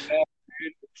 Fucking man,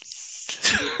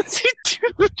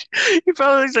 Dude, he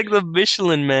probably looks like the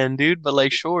Michelin Man, dude, but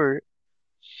like short.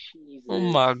 Jesus. Oh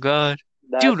my God.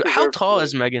 That's Dude, how reserved tall for-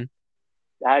 is Megan?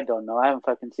 I don't know. I haven't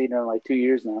fucking seen her in like 2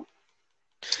 years now.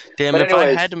 Damn, But if I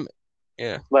anyways, had to,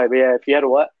 yeah, but yeah, if you had a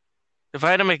what? if I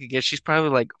had to make a guess, she's probably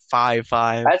like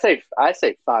 5'5". I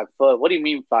say 5 foot. What do you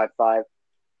mean 5'5"?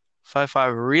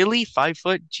 5'5", really? 5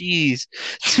 foot? Jeez.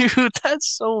 Dude, that's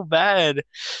so bad.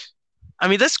 I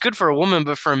mean, that's good for a woman,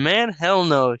 but for a man, hell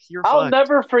no. You're I'll fucked.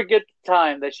 never forget the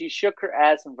time that she shook her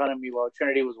ass in front of me while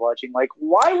Trinity was watching. Like,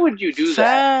 why would you do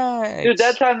that? Dude, that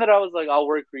Facts. time that I was like, I'll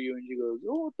work for you. And she goes,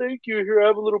 oh, thank you. Here, I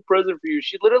have a little present for you.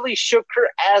 She literally shook her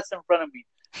ass in front of me.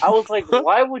 I was like,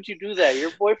 why would you do that?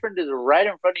 Your boyfriend is right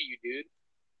in front of you, dude.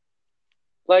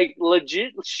 Like,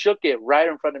 legit shook it right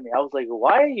in front of me. I was like,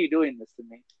 why are you doing this to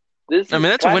me? This I is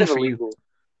mean, that's a kind win of for you. illegal.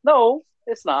 No,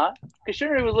 it's not. Because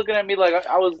Trinity was looking at me like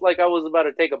I was about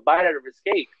to take a bite out of his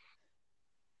cake.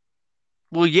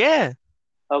 Well, yeah.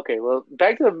 Okay, well,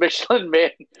 back to the Michelin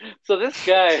Man. So this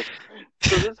guy,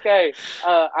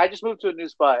 I just moved to a new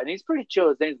spot, and he's pretty chill.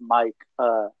 His name's Mike,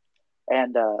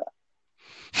 and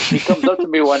He comes up to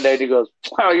me one day and he goes,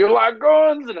 "Oh, you like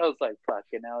guns?" And I was like,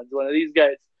 "Fucking hell, it's one of these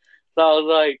guys." So I was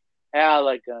like, "Yeah, I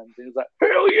like guns." And he was like,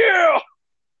 "Hell yeah!"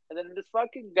 And then this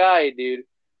fucking guy, dude,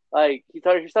 like he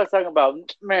starts talking about,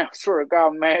 "Man, I swear to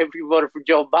God, man, if you voted for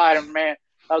Joe Biden, man,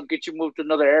 I'll get you moved to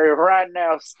another area right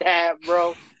now, stat,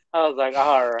 bro." I was like,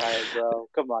 "All right, bro,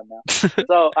 come on now."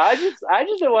 So I just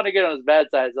didn't want to get on his bad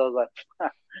side. So I was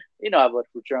like, I voted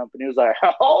for Trump, and he was like,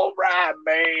 "All right,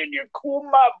 man, you're cool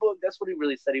in my book." That's what he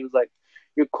really said. He was like,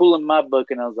 "You're cool in my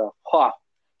book," and I was like, "Huh,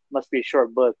 must be a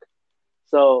short book."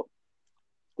 So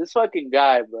this fucking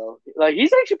guy, bro, like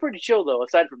he's actually pretty chill though.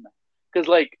 Aside from that, because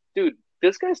like, dude,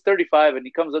 this guy's 35, and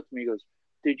he comes up to me, and he goes,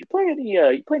 "Dude, you play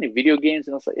any video games?"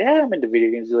 And I was like, "Yeah, I'm into video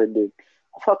games." He's like, "Dude,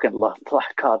 I fucking love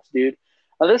Black Ops, dude."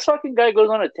 And this fucking guy goes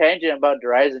on a tangent about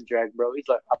Horizon Drag, bro. He's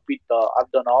like, I've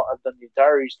done the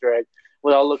entire Easter egg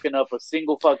without looking up a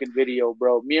single fucking video,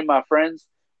 bro. Me and my friends,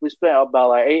 we spent about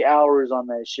like 8 hours on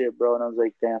that shit, bro. And I was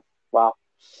like, damn, wow.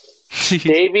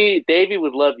 Davey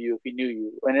would love you if he knew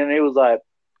you. And then it was like,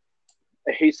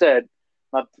 he said,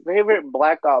 my favorite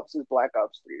Black Ops is Black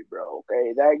Ops 3, bro.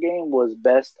 Okay, that game was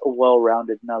best, well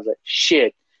rounded. And I was like,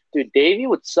 shit, dude, Davey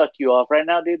would suck you off right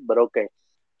now, dude. But okay.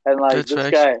 And like That's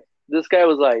facts. this guy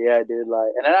was like, yeah, dude,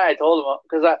 like. And then I told him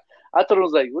because I told him I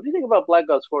was like, what do you think about Black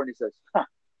Ops 4? And he says, huh,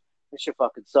 this shit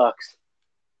fucking sucks.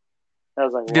 And I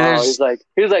was like, Dude, wow. there's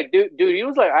He was like, dude. He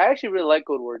was like, I actually really like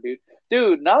Cold War, dude.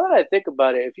 Dude, now that I think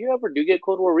about it, if you ever do get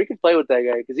Cold War, we can play with that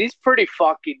guy because he's pretty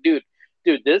fucking dude.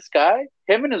 Dude, this guy,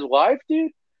 him and his wife,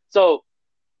 dude. So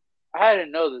I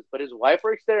didn't know this, but his wife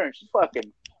works there, and she's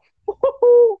fucking.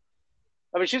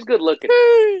 I mean, she's good looking.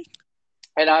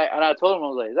 And I told him, I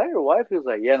was like, "Is that your wife?" He was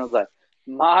like, "Yeah." And I was like,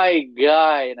 "My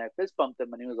guy," and I fist bumped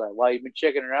him, and he was like, "Wow, you've been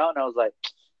checking her out?" And I was like,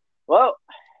 "Well,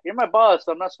 you're my boss,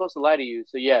 so I'm not supposed to lie to you,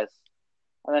 so yes."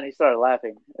 And then he started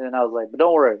laughing, and then I was like, "But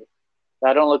don't worry,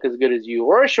 I don't look as good as you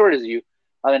or as short as you."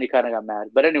 And then he kind of got mad.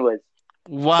 But anyways,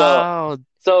 so wow.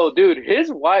 dude,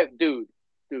 his wife, dude,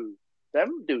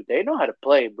 they know how to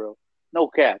play, bro. No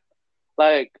cap.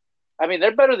 Like, I mean,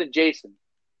 they're better than Jason,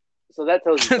 so that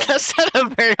tells you something. That's not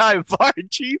a very high bar,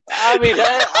 Chief. I mean,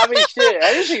 shit.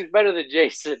 Anything's better than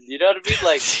Jason. You know what I mean?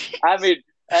 Like, I mean,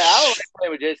 I don't like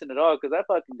playing with Jason at all because that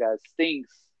fucking guy stinks,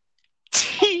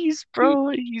 Jeez, dude. bro.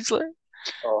 He's like,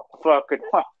 Oh, fucking,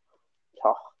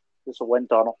 oh, this a wind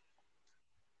tunnel.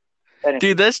 dude,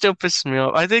 Anyways, that still pisses me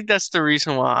off. I think that's the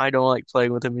reason why I don't like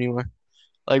playing with him anymore.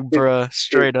 Like, dude, bruh, dude,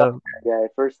 straight fuck up. that guy.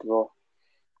 First of all,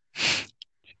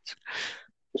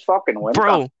 this fucking wind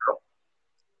tunnel. Bro,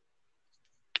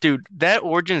 dude, that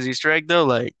Origins Easter egg though,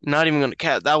 like, not even gonna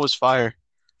cap, that was fire.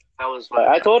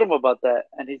 I told him about that,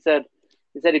 and he said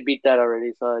he beat that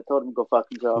already. So I told him to go fuck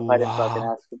himself. I didn't fucking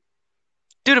Wow. ask him.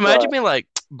 Dude, imagine But being like,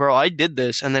 bro, I did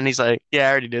this, and then he's like, yeah,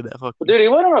 I already did that. Fuck you. dude, he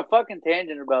went on a fucking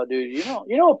tangent about dude. You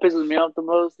know what pisses me off the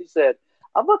most? He said,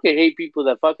 "I fucking hate people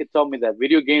that fucking tell me that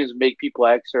video games make people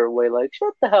act a certain way." Like,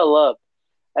 shut the hell up.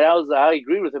 And I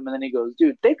agreed with him. And then he goes,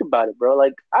 "Dude, think about it, bro.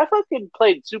 Like, I fucking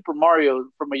played Super Mario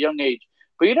from a young age,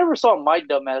 but you never saw my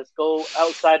dumbass go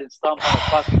outside and stomp on a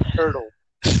fucking turtle."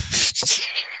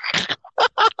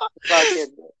 Fucking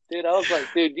dude, I was like,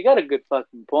 dude, you got a good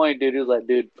fucking point, dude. He was like,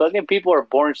 dude, fucking people are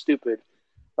born stupid.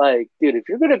 Like, dude, if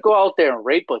you're gonna go out there and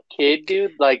rape a kid,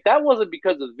 dude, like that wasn't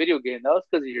because of the video game. That was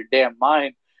because of your damn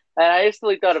mind. And I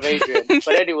instantly thought of Adrian.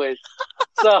 But anyways,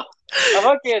 so I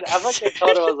fucking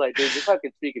told him I was like, dude, you're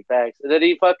fucking speaking facts. And then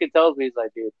he fucking tells me, he's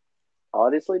like, dude,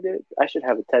 honestly, dude, I should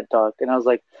have a TED talk. And I was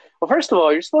like, well, first of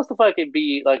all, you're supposed to fucking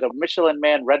be like a Michelin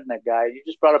Man redneck guy. You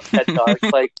just brought up TED talk.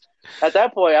 Like at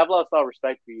that point, I've lost all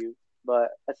respect for you. But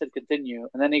I said continue,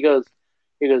 and then he goes,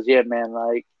 yeah, man,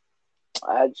 like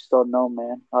I just don't know,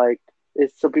 man. Like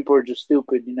it's some people are just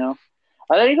stupid, you know.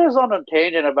 And then he goes on a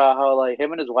tangent about how like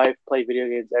him and his wife play video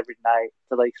games every night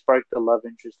to like spark the love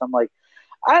interest. I'm like,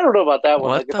 I don't know about that one.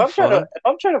 What Like the fuck? if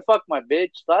I'm trying to fuck my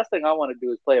bitch, the last thing I want to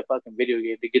do is play a fucking video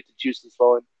game to get the juices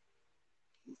flowing.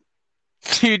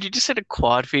 Dude, you just hit a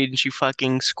quad feed and she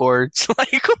fucking squirts.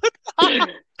 Like, what?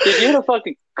 Did you hit a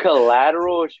fucking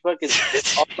collateral? She fucking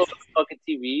spits all over the fucking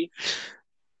TV.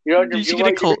 You're on your, Did she get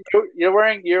a cold? you're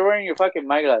wearing your fucking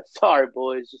mic. Like, sorry,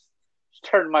 boys, just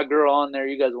turn my girl on there.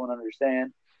 You guys won't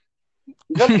understand. You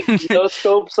fucking no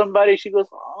scope somebody. She goes,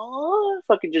 oh,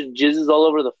 fucking just jizzes all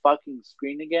over the fucking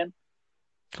screen again.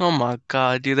 Oh my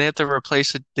God, dude, they have to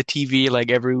replace the TV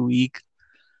like every week.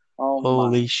 Oh my.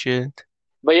 Holy shit.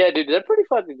 But yeah, dude, they're pretty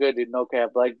fucking good, dude. No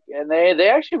cap. Like, and they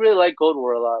actually really like Cold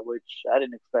War a lot, which I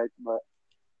didn't expect. But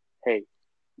hey,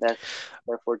 that's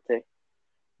their forte.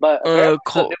 But apparently the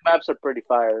Cold. new maps are pretty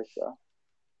fire. So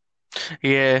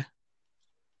Yeah.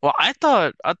 Well, I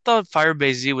thought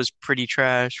Firebase Z was pretty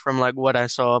trash from like what I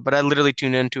saw, but I literally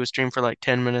tuned into a stream for like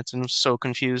 10 minutes and was so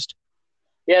confused.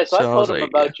 Yeah, so I So I was told him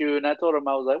like, yeah. about you, and I told him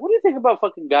I was like, "What do you think about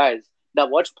fucking guys that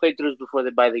watch playthroughs before they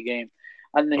buy the game?"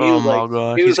 And then Oh my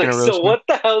God, he was he's like, gonna "So roast me. what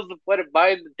the hell's the point of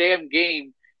buying the damn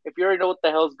game if you already know what the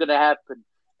hell's gonna happen,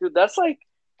 dude? That's like,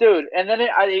 dude." And then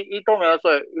he told me that's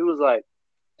what he was like,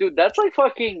 dude. That's like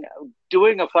fucking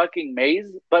doing a fucking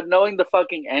maze, but knowing the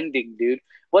fucking ending, dude.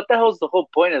 What the hell's the whole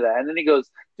point of that? And then he goes,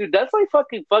 dude, that's like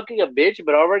fucking a bitch,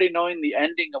 but already knowing the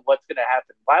ending of what's gonna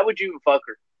happen. Why would you even fuck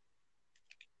her?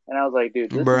 And I was like,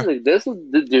 dude, Bruh.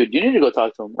 dude. You need to go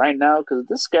talk to him right now because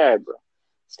this guy, bro,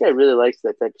 this guy really likes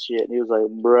that type of shit. And he was like,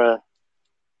 bruh.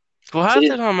 Well, half the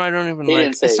time I don't even like.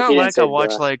 It's not He didn't like I say,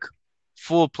 watch bruh. like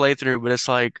full playthrough, but it's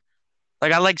like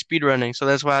I like speedrunning, so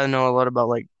that's why I know a lot about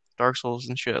like Dark Souls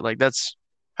and shit. Like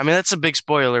I mean, that's a big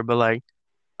spoiler, but like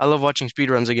I love watching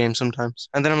speedruns of games sometimes.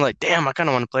 And then I'm like, damn, I kind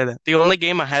of want to play that. The only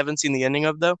game I haven't seen the ending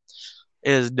of though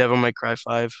is Devil May Cry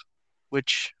 5,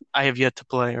 which I have yet to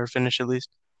play or finish at least.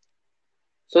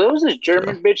 So there was this So,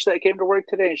 German bitch that came to work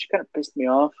today, and she kind of pissed me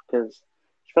off because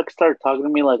she fucking started talking to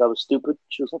me like I was stupid.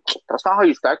 She was like, "That's not how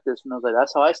you stack this," and I was like,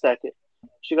 "That's how I stack it."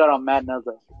 She got all mad, and I was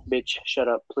like, "Bitch, shut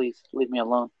up, please, leave me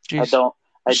alone. I jeez. don't,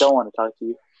 I don't want to talk to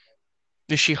you."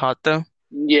 Is she hot though?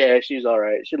 Yeah, she's all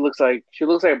right. She looks like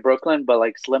Brooklyn, but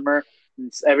like slimmer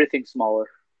and everything smaller.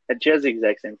 And she has the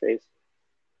exact same face.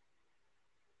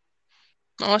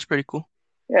 Oh, that's pretty cool.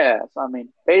 Yeah, so I mean,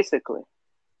 basically,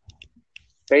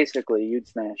 you'd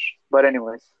smash. But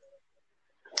anyways,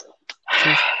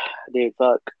 Jeez. dude,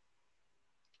 fuck,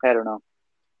 I don't know,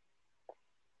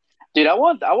 dude. I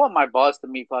want my boss to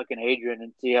meet fucking Adrian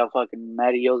and see how fucking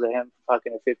mad he yells at him for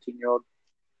fucking a 15-year-old.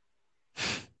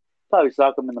 Probably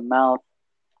sock him in the mouth.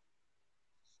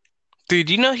 Dude,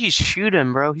 you know he's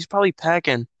shooting, bro. He's probably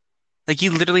packing. Like he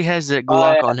literally has that Oh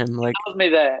Glock yeah, on him. he Like, tells me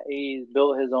that he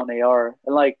built his own AR,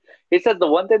 and like he said, the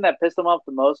one thing that pissed him off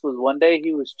the most was one day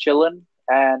he was chilling,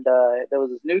 and there was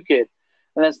this new kid,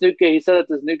 and this new kid, he said that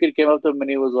this new kid came up to him and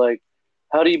he was like,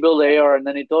 "How do you build AR?" And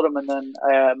then he told him, and then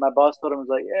my boss told him, he was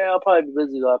like, "Yeah, I'll probably be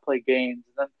busy though. I play games."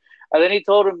 And then he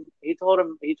told me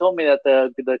that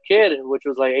the kid, which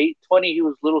was like 820, he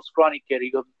was a little scrawny kid.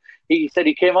 He said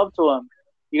he came up to him.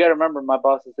 You got to remember, my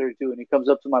boss is 32, and he comes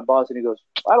up to my boss and he goes,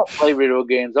 "I don't play video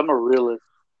games. I'm a realist."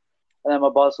 And then my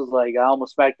boss was like, I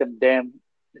almost smacked his damn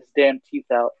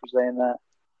teeth out for saying that.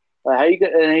 Like, how you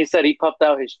get? And he said he puffed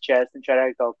out his chest and tried to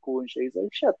act all cool and shit. He's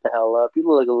like, shut the hell up. You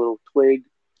look like a little twig.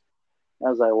 And I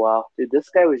was like, wow, dude, this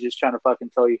guy was just trying to fucking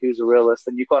tell you he was a realist,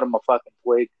 and you called him a fucking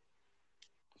twig.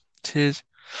 his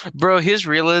bro, his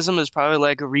realism is probably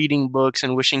like reading books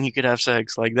and wishing he could have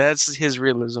sex. Like that's his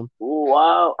realism. Ooh,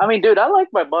 wow. I mean, dude, I like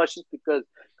my boss just because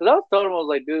I was telling him, I was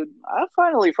like, dude, I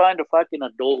finally find a fucking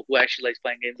adult who actually likes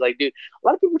playing games. Like, dude, a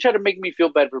lot of people try to make me feel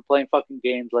bad for playing fucking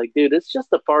games. Like, dude, it's just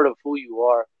a part of who you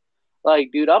are. Like,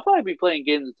 dude, I'll probably be playing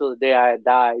games until the day I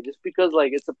die, just because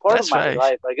like it's a part of That's my facts.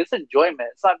 life. Like, it's enjoyment.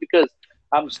 It's not because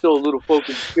I'm still a little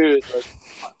fucking kid. Like,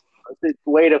 it's a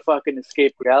way to fucking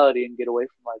escape reality and get away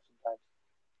from life sometimes.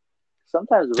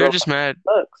 Sometimes the They're real just fucking mad.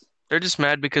 sucks, They're just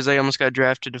mad because they almost got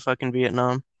drafted to fucking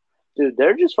Vietnam. dude.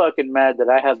 They're just fucking mad that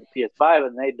I have the PS5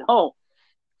 and they don't.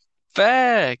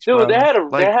 Facts, Dude, bro. they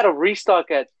Like, had a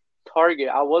restock at Target.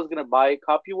 I was gonna buy a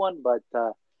copy one, but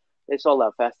they sold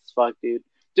out fast as fuck, dude.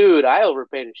 Dude, I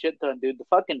overpaid a shit ton, dude. The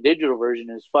fucking digital version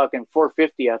is fucking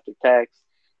 450 after tax.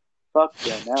 Fuck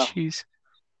yeah, now. jeez,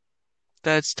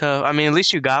 that's tough. I mean, at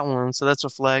least you got one, so that's a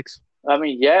flex. I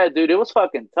mean, yeah, dude, it was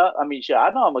fucking tough. I mean, shit, I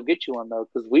know I'm gonna get you one though,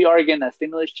 because we are getting that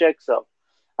stimulus check, so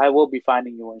I will be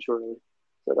finding you one shortly.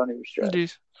 So don't even stress.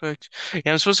 Jeez, facts.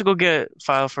 Yeah, I'm supposed to go get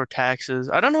file for taxes.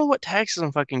 I don't know what taxes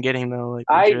I'm fucking getting though. Like,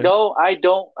 legit. I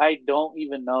don't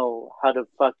even know how to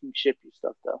fucking ship you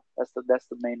stuff though. That's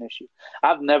the main issue.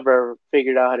 I've never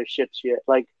figured out how to ship shit.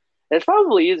 Like, it's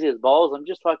probably easy as balls. I'm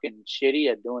just fucking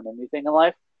shitty at doing anything in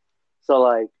life. So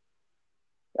like,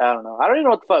 I don't know. I don't even know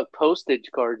what the fuck postage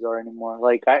cards are anymore.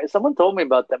 Like, someone told me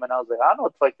about them, and I was like, I don't know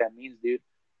what the fuck that means, dude.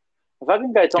 The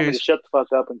fucking guy told me to Jeez. shut the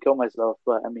fuck up and kill myself,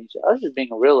 but I mean, I was just being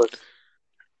a realist.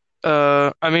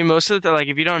 I mean, most of the like,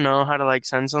 if you don't know how to like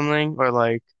send something or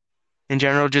like in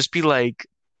general, just be like,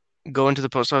 go into the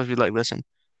post office, be like, listen,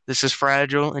 this is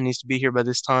fragile. It needs to be here by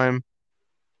this time.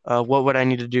 What would I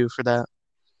need to do for that?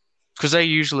 Because they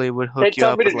usually would They hook you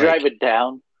tell up me to with drive like, it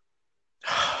down.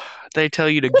 they tell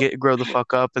you to grow the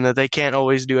fuck up and that they can't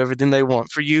always do everything they want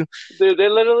for you. Dude, they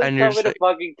literally And you're tell me just to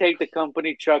like, fucking take the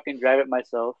company truck and drive it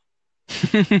myself.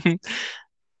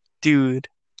 dude,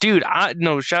 dude, I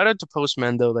no, shout out to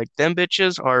Postman though. Like them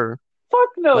bitches are. Fuck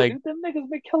no, Like, dude. Them niggas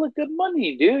make hella good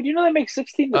money, dude. You know they make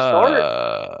 16 to start,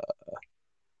 uh,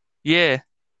 yeah.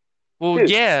 Well, dude.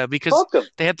 yeah, because Fuck them.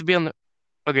 they have to be on the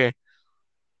okay.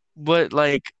 But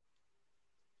like,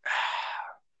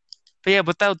 but yeah,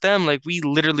 without them, like, we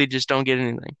literally just don't get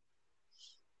anything.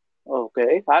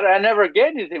 Okay, I never get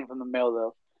anything from the mail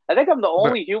though. I think I'm the But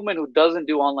only human who doesn't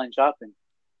do online shopping.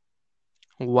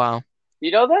 wow.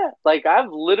 You know that? Like I've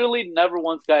literally never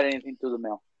once got anything through the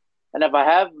mail. And if I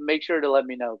have, make sure to let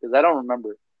me know because I don't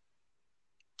remember.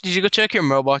 Did you go check your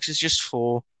mailbox? It's just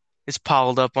full. It's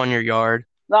piled up on your yard.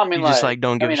 No, I mean You just like, like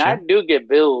don't I give a mean I shit. do get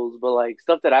bills, but like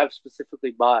stuff that I've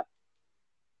specifically bought.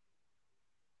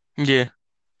 Yeah,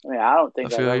 I mean I don't I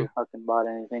think I've feel you. ever fucking bought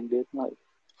anything, dude. Like,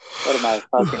 what am I, a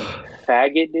fucking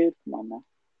faggot, dude? Come on now.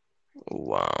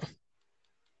 Wow.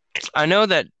 I know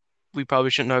that we probably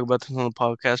shouldn't talk about this on the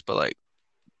podcast, but like,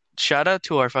 shout out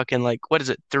to our fucking like, what is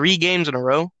it? 3 games in a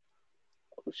row,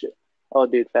 Oh shit. Oh,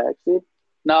 dude, facts, dude.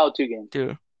 No, 2 games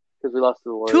dude. because we lost to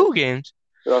the Warriors. 2 games.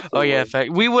 We lost to Oh the yeah, Warriors.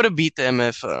 fact. We would have beat them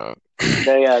if, They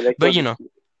but killed you me. know,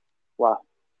 Wow.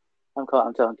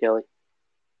 I'm telling Kelly.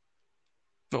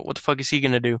 what the fuck is he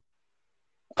gonna do?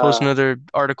 Post Uh, another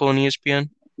article on ESPN?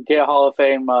 get a Hall of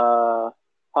Fame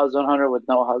husband hunter with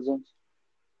no husbands.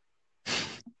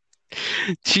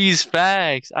 Jeez,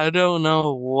 facts. I don't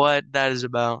know what that is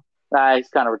about. Nah, he's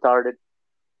kind of retarded.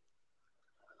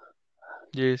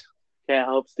 Jeez. Can't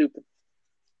help stupid.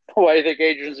 Why do you think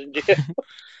Adrian's in jail?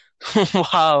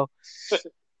 Wow.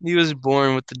 He was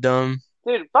born with the dumb.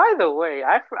 Dude, by the way,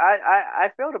 I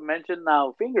failed to mention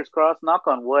now, fingers crossed, knock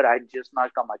on wood, I just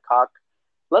knocked on my cock.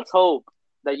 Let's hope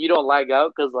that you don't lag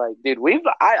out because, like, dude,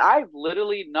 I've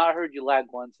literally not heard you lag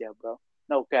once yet, bro.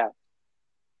 No cap.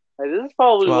 Like, this is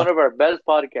probably one Wow. of our best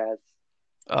podcasts.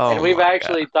 And Oh we've my God.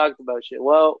 actually talked about shit.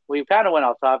 Well, we kind of went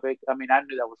off topic. I mean, I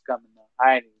knew that was coming, though.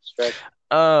 I ain't even stressed.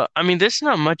 I mean, there's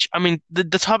not much. I mean, the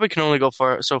topic can only go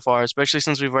far so far, especially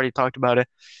since we've already talked about it.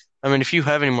 I mean, if you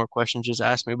have any more questions, just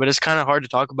ask me. But it's kind of hard to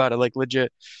talk about it, like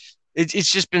legit.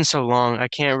 It's just been so long. I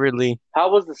can't really.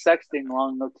 How was the sexting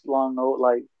long note?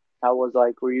 Like, how was,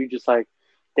 like, were you just like,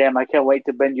 damn, I can't wait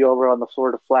to bend you over on the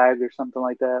Florida flag or something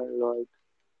like that? Or like,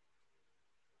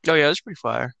 Oh yeah, it's pretty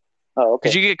fire. oh, okay.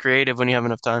 Because you get creative when you have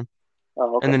enough time, Oh,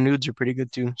 and okay. the nudes are pretty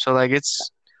good too. So like it's,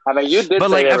 I mean, you did but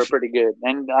say like they were pretty good.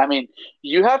 And I mean,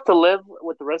 you have to live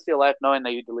with the rest of your life knowing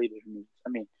that you deleted me. I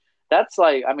mean, that's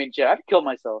like, I mean, shit, I'd kill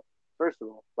myself, first of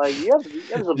all. Like, you have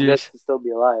some guts yes. to still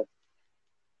be alive.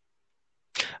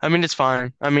 I mean, it's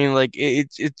fine. I mean, like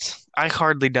it's. I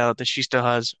hardly doubt that she still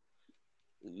has.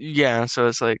 Yeah. So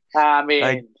it's like I I. mean,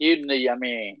 I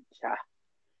mean,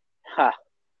 ha,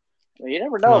 you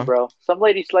never know, Well, bro. Some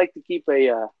ladies like to keep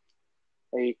a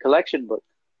collection book.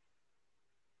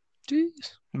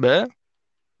 jeez. Bet.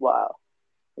 Wow.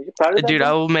 Are you proud of that, Dude, I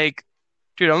bro? will make.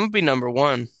 Dude, I'm gonna be number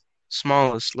one.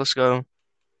 Smallest. Let's go.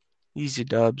 Easy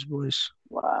dubs, boys.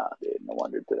 Wow, dude, no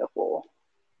wonder to that fool.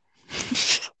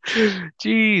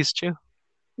 Jeez, chill.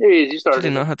 Jeez, you You did started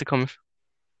it. not have to come.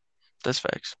 That's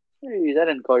facts. Jeez, I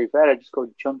didn't call you fat, I just called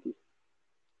you chunky.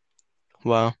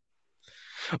 Wow.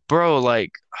 Bro,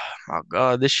 like, oh my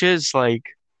God, this shit's like,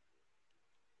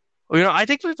 well, I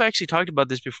think we've actually talked about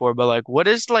this before, but like, what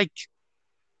is the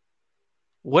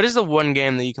one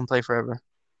game that you can play forever?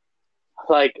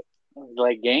 Like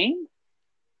game?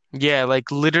 Yeah,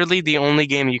 like literally the only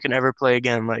game you can ever play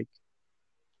again. Like,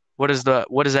 what is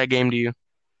that game to you?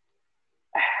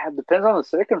 Depends on the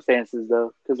circumstances,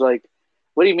 though. Because, like,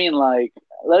 what do you mean? Like,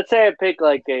 let's say I pick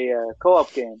like a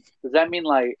co-op game. Does that mean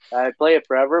like I play it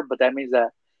forever? But that means that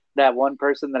that one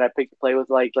person that I pick to play with,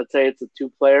 like, let's say it's a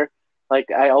two-player,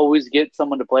 like I always get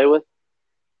someone to play with.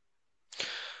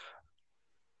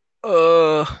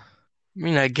 I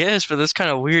mean, I guess, but that's kind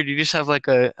of weird. You just have like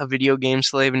a video game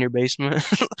slave in your basement.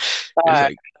 It's I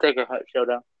like, take a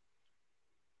showdown.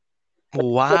 If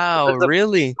wow, it's a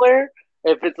really? player,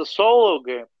 if it's a solo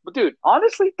game, but dude,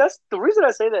 honestly, that's the reason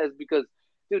I say that is because,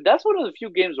 dude, that's one of the few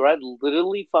games where I'd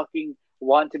literally fucking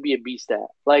want to be a beast at.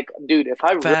 Like, dude, if I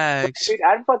really, Facts, dude,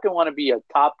 I'd fucking want to be a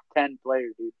top 10 player,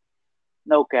 dude.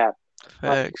 No cap.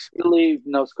 Like, facts. really,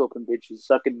 no scoping bitches,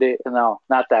 sucking dick. No,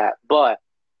 not that. But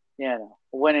yeah, no,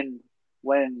 winning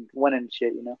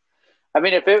shit. I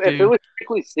mean, if it Dude, was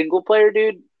strictly single player,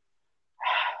 dude.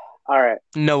 All right,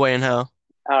 no way in hell.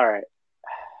 all right.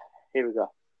 Here we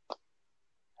go.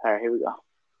 All right, here we go.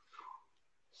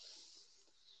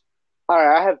 All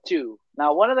right, I have two.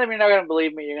 Now, one of them you're not gonna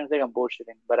believe me. You're gonna think I'm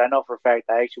bullshitting, but I know for a fact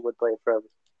I actually would play it forever.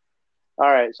 All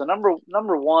right, so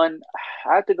number one,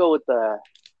 I have to go with the.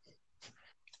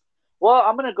 Well,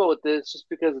 I'm gonna go with this just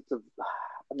because it's a.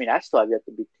 I mean, I still have yet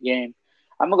to beat the game.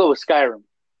 I'm gonna go with Skyrim.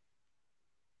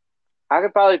 I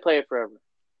could probably play it forever.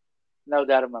 No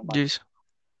doubt in my mind. Jeez.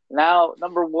 Now,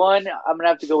 number one, I'm gonna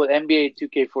have to go with NBA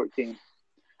 2K14.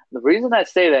 The reason I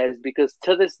say that is because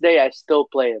to this day I still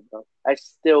play it, bro. I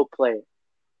still play it.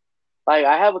 Like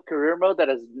I have a career mode that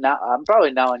is now. I'm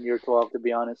probably now on year 12 to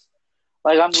be honest.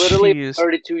 Like I'm literally a Jeez.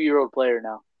 32-year-old player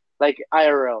now. Like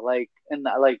IRL, like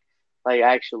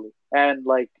actually, and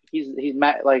like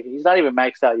like he's not even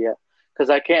maxed out yet because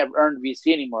I can't earn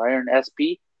VC anymore. I earn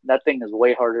SP. That thing is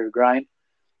way harder to grind.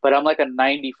 But I'm like a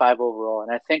 95 overall,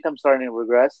 and I think I'm starting to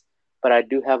regress. But I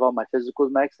do have all my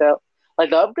physicals maxed out. Like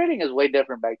the upgrading is way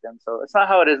different back then, so it's not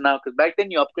how it is now. Because back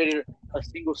then you upgraded a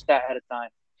single stat at a time,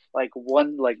 like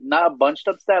one, like not a bunched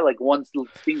up stat, like one single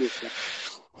stat.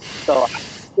 So I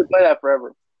could play that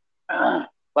forever.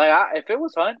 If it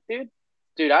was Hunt,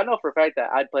 dude, I know for a fact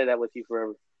that I'd play that with you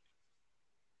forever.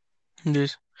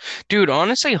 Jeez. Dude,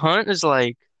 honestly, Hunt is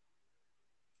like,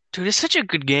 dude, it's such a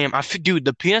good game. Dude,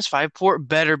 the PS5 port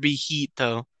better be heat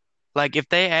though. Like, if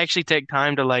they actually take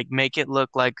time to like make it look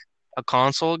like a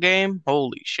console game,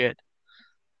 holy shit.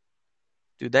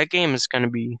 Dude, that game is gonna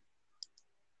be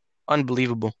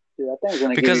unbelievable. Dude, I think it's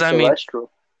gonna give Because you I mean,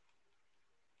 Celestial.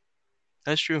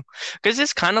 that's true. Because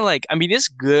it's kind of like, I mean, it's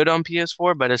good on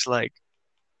PS4, but it's like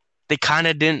they kind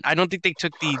of didn't. I don't think they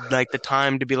took the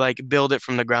time to be like build it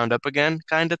from the ground up again,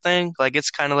 kind of thing. Like it's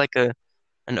kind of like an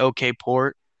okay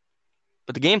port,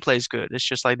 but the gameplay is good. It's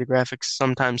just like the graphics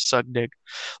sometimes suck dick.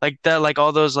 Like that, like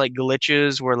all those like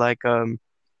glitches where like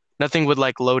nothing would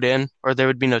like load in or there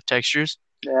would be no textures.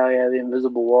 Yeah, yeah, the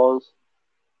invisible walls.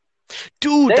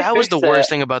 Dude, They that was the fixed worst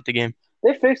that. thing about the game.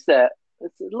 They fixed that.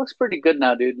 It looks pretty good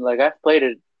now, dude. Like I've played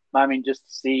it. I mean, just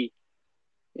to see.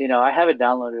 I have it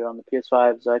downloaded on the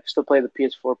PS5, so I can still play the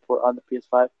PS4 port on the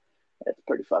PS5. It's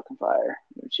pretty fucking fire.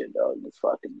 Good shit, dog. It's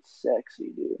fucking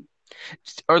sexy, dude.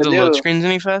 Are The the load new, screens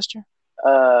any faster?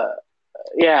 uh,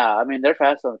 yeah, I mean they're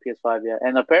fast on the PS5, yeah,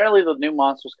 and apparently the new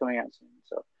monster's coming out soon.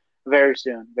 So very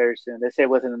soon, very soon. They say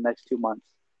within the next 2 months.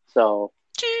 So,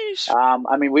 Jeez.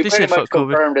 I mean, we They pretty said much fuck COVID.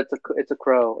 confirmed it's a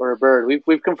crow or a bird.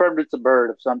 We've confirmed it's a bird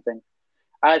of something.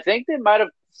 I think they might have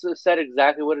said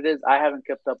exactly what it is. I haven't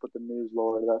kept up with the news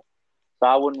lore though, so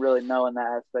I wouldn't really know in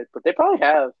that aspect. But they probably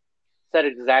have said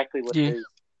exactly what it Yeah. is.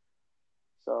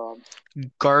 So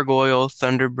Gargoyle,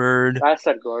 Thunderbird, I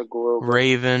said gargoyle, bro.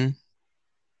 Raven.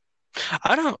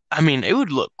 I mean, it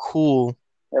would look cool.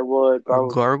 It would A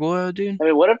probably. gargoyle, dude? I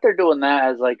mean, what if they're doing that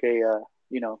as like a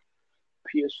you know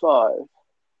PS5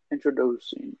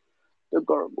 introducing the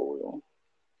gargoyle?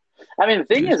 I mean, the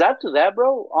thing Dude, is, after that,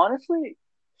 bro, honestly,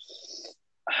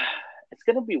 it's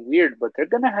gonna be weird, but they're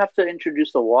gonna have to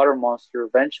introduce the water monster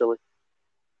eventually.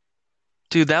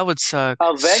 dude, that would suck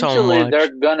so Eventually,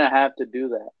 they're much. gonna have to do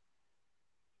that.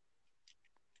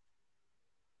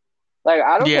 Like,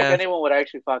 I don't think Yeah, anyone would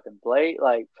actually fucking play.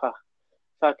 Like,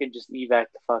 fucking just evac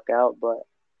the fuck out. But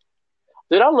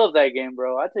dude, I love that game,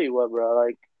 bro. I tell you what, bro.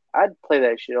 Like, I'd play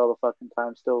that shit all the fucking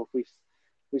time. Still, if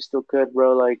we still could,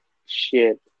 bro. Like,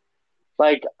 shit.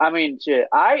 Like, I mean, shit.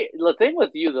 The thing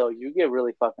with you though, you get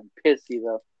really fucking pissy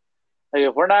though. Like,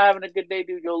 if we're not having a good day,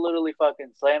 dude, you'll literally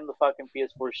fucking slam the fucking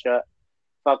PS4 shut,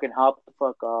 fucking hop the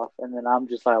fuck off, and then I'm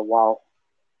just like, wow.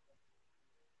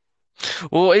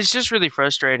 well, it's just really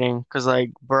frustrating because,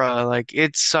 like, bruh, like,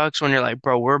 it sucks when you're like,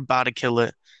 bro, we're about to kill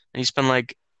it. And you spend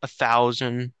like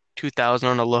 1,000, 2,000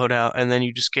 on a loadout, and then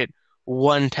you just get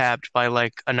one tapped by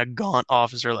like a gaunt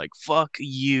officer, like, fuck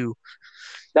you,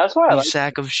 That's why I you like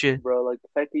sack of shit. bro. Like the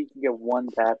fact that you can get one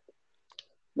tap,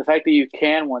 the fact that you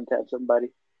can one tap somebody.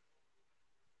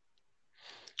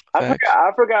 I forgot. Facts.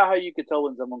 I forgot how you could tell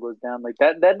when someone goes down. Like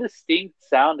that. That distinct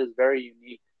sound is very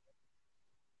unique.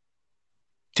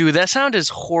 Dude, that sound is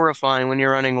horrifying when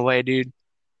you're running away, dude.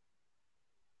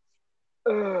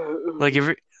 Like,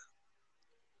 if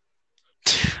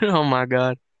oh my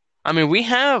God. I mean, we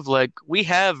have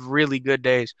really good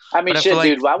days, I mean, but I feel shit, like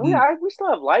dude. We still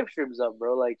have live streams up,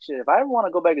 bro. Like shit. If I want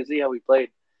to go back and see how we played,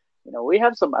 we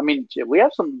have some. I mean, shit, we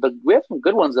have some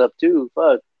good ones up too.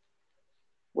 Fuck.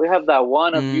 We have that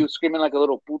one of mm, you screaming like a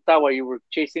little puta while you were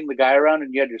chasing the guy around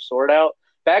and you had your sword out.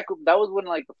 That was when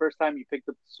like the first time you picked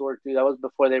up the sword too. That was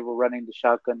before they were running the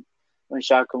shotgun. When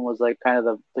shotgun was like kind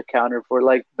of the counter for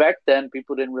like back then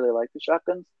people didn't really like the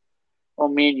shotguns.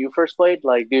 When me and you first played,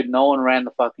 like dude, no one ran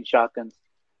the fucking shotguns.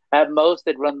 At most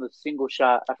they'd run the single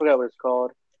shot. I forgot what it's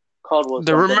called. Called was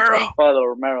the something, but Romero. oh the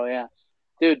Romero, yeah.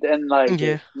 Dude, and like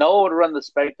Yeah, no one would run the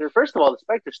Spectre. First of all, the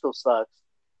Spectre still sucks.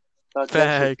 Fuck, that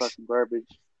shit's facts. fucking garbage.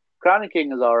 Crown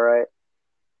King is alright.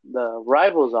 The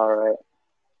Rival's alright.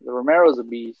 The Romero's a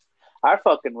beast. I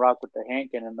fucking rock with the hand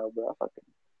cannon though, bro. I fucking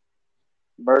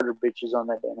murder bitches on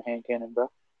that damn hand cannon, bro.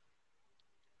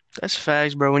 That's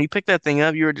facts, bro. When you pick that thing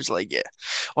up, you were just like, yeah,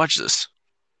 watch this.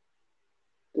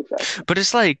 Good fact. But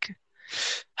it's like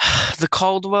the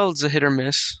Caldwell is a hit or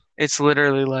miss. It's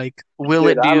literally like, will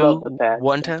Dude, it I love do the patch.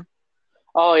 one tap?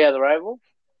 Oh yeah, the rival.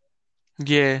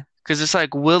 Yeah, because it's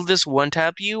like, will this one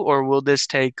tap you or will this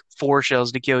take four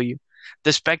shells to kill you?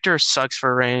 The Spectre sucks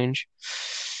for range.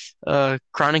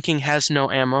 Chronic King has no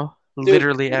ammo, Dude,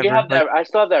 literally we ever. have Like, that. I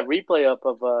still have that replay up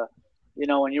of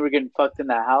when you were getting fucked in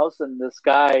that house and this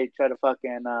guy tried to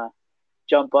fucking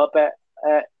jump up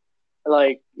at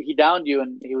like he downed you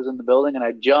and he was in the building and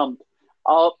I jumped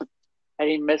up and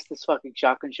he missed this fucking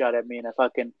shotgun shot at me and I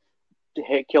fucking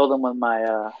killed him with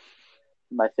my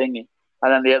thingy.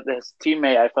 And then his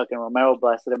teammate, I fucking Romero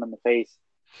blasted him in the face.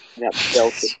 I got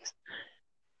belted.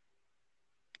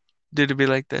 did it be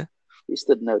like that? He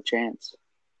stood no chance.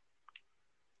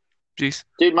 Jeez.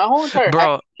 Dude, my whole entire acting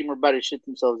Bro, team were about to shit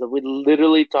themselves. We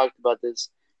literally talked about this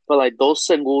for like dos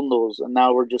segundos, and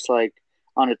now we're just like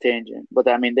on a tangent. But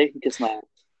I mean, they can kiss my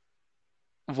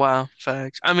ass. wow,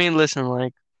 facts. I mean, listen,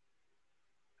 like,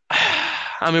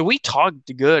 I mean, we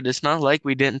talked good. It's not like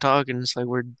we didn't talk and it's like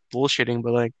we're bullshitting,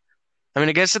 but like, I mean,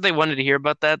 I guess if they wanted to hear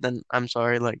about that, then I'm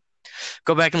sorry. Like,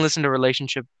 go back and listen to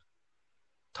Relationship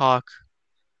Talk.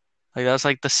 Like, that's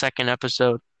like the second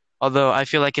episode. Although I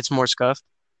feel like it's more scuffed.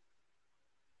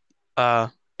 Uh,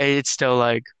 it's still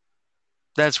like,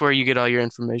 that's where you get all your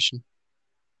information.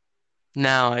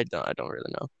 Now I don't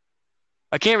really know.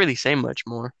 I can't really say much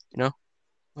more, you know?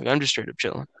 Like, I'm just straight up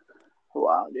chilling.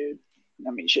 Wow, dude.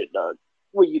 I mean, shit, dog.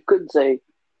 What you could say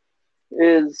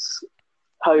is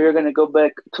how you're gonna go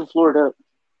back to Florida,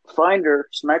 find her,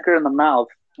 smack her in the mouth,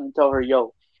 and tell her,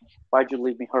 "Yo, why'd you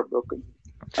leave me heartbroken?"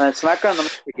 And then smack her in the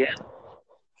mouth again,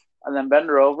 and then bend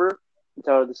her over and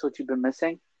tell her this is what you've been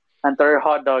missing, and throw your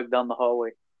hot dog down the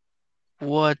hallway.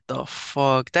 What the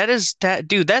fuck? That is that,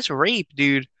 dude, that's rape,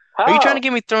 dude. Are you trying to How?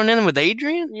 get me thrown in with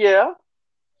Adrian? Yeah,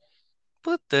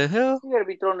 What the hell? you gotta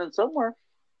be thrown in somewhere.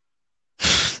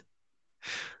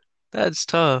 That's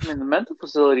I tough. mean, the mental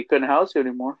facility couldn't house you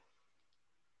anymore.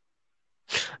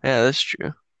 Yeah, that's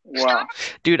true. Wow.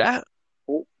 Dude,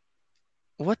 Oh,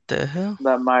 what the hell?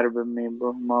 that might have been me,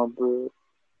 bro. My bro.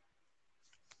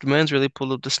 The man's really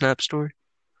pulled up the Snap story.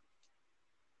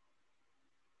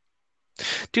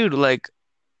 Dude, like,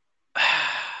 I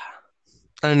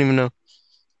don't even know.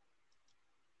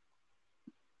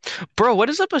 Bro, what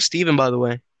is up with Steven, by the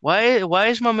way? Why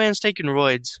is my man's taking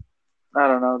roids? I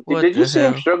don't know. What Did you the see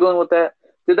him hell? struggling with that?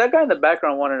 Did that guy in the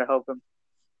background wanted to help him?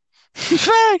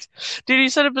 Facts. Dude, he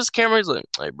set up his camera. He's like,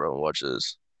 hey, bro, watch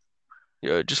this.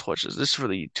 Yo, just watch this. This is for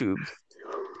the YouTube.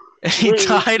 And he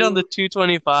died on the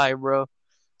 225, bro.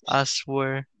 I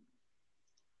swear.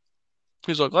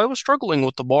 He's like, I was struggling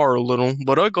with the bar a little,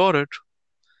 but I got it.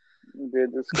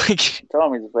 Dude, this guy. Like, Tell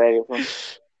me he's a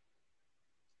faggot.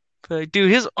 Bro.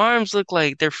 dude, his arms look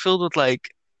like they're filled with like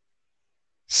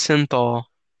synthol.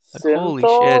 Like, holy shit.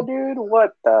 Synthol, dude?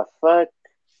 What the fuck?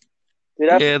 Dude,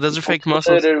 I've Yeah, those are fake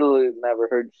muscles. literally never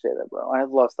heard you say that, bro. I have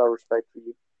lost all respect for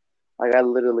you. Like, I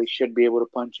literally should be able to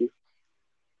punch you.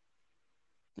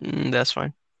 That's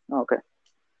fine. Okay.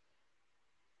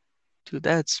 Dude,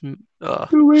 that's The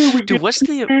way we dude, get what's the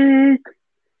cake.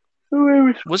 The way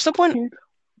we what's the point cake.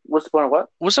 What's the point of what?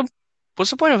 what's the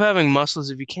what's the point of having muscles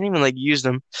if you can't even like use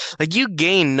them? Like you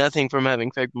gain nothing from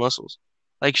having fake muscles.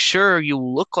 Like sure, you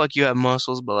look like you have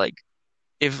muscles, but like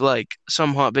if like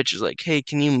some hot bitch is like, "Hey,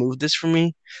 can you move this for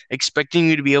me?" expecting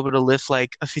you to be able to lift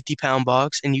like a 50-pound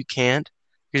box and you can't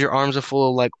because your arms are full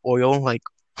of like oil, like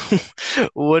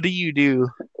what do you do?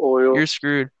 Oil. You're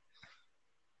screwed.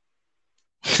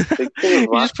 Big Taylor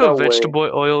You just put Vodka way. vegetable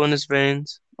oil in his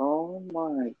veins. Oh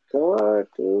my god,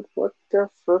 dude. What the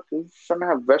fuck? He's trying to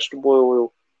have vegetable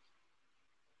oil.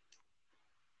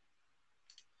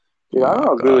 Dude, Oh I my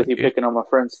don't agree with God, you dude. picking on my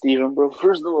friend Steven, bro.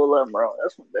 First of all, let him, bro.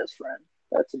 That's my best friend.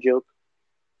 That's a joke.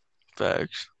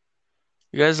 Facts.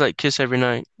 You guys like kiss every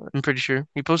night. I'm pretty sure.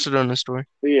 He posted it on his story.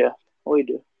 But yeah, what you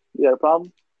do? You got a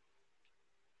problem?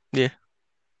 Yeah.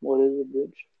 What is it,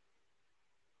 bitch?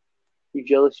 You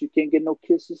jealous you can't get no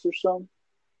kisses or something?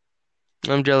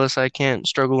 I'm jealous I can't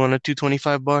struggle on a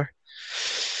 225 bar.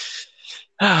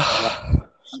 Yeah.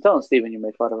 I'm telling Steven you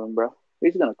made fun of him, bro.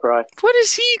 He's gonna cry. What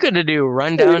is he gonna do?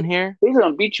 Run down here? He's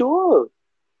gonna beat you up.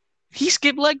 He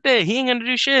skipped leg day. He ain't gonna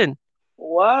do shit.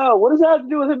 Wow, what does that have to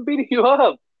do with him beating you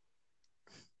up?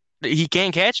 He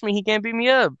can't catch me. He can't beat me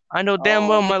up. I know damn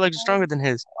well Oh, my legs are stronger than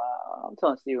his. wow. I'm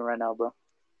telling Steven right now, bro.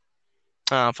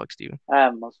 Ah, fuck Steven.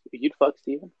 You'd fuck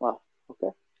Steven? Wow.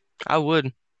 Okay. I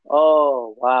would.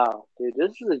 Oh, wow. Dude,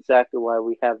 this is exactly why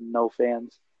we have no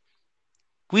fans.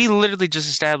 We literally just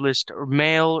established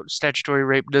male statutory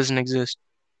rape doesn't exist.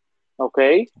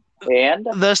 Okay, and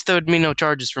Thus, there would be no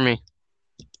charges for me.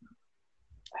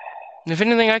 If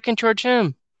anything, I can charge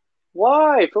him.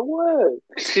 why? For what?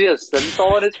 She just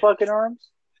synthol in his fucking arms?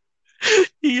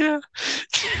 Yeah.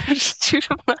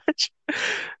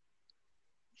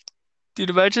 Dude,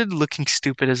 imagine looking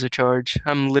stupid as a charge.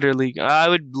 I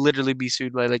would literally be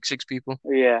sued by like 6 people.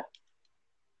 Yeah.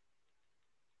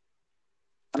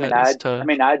 That is tough.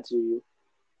 I'd sue you.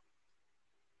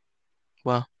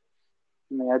 Wow.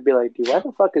 I'd be like, dude, why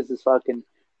the fuck is this fucking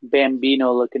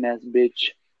Bambino looking ass bitch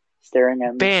staring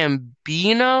at me?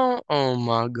 Bambino? Oh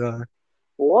my God.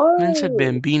 Man said What?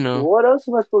 Bambino. What else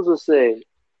am I supposed to say?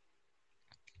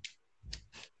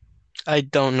 I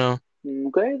don't know.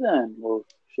 Okay then. Well,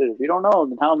 shit. If you don't know,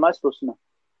 then how am I supposed to know?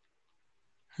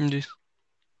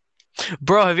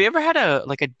 Bro, have you ever had a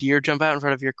deer jump out in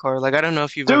front of your car? Like I don't know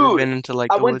if you've ever Dude, been into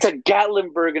like I the went woods. to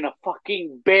Gatlinburg and a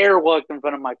fucking bear walked in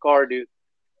front of my car, dude.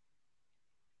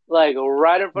 Like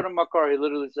right in front of my car, he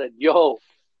literally said, "Yo,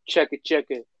 check it,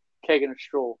 taking a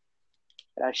stroll."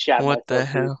 And I shot What the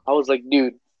myself, dude. hell? I was like,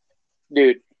 dude,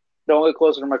 don't get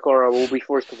closer to my car. I will be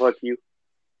forced to fuck you.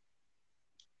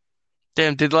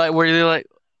 Damn, were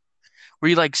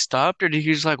you like stopped or did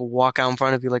you just like walk out in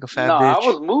front of you like a No, fat I bitch?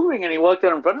 was moving and he walked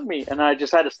out in front of me, and I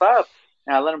just had to stop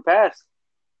and I let him pass.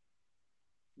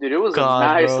 Dude, it was a God,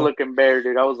 nice bro. looking bear,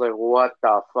 dude. I was like, what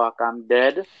the fuck? I'm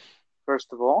dead. First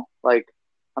of all, like,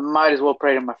 I might as well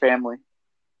pray to my family.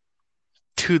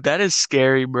 Dude, that is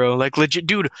scary, bro. Like legit,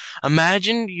 dude,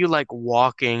 imagine you like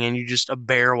walking and a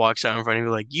bear walks out in front of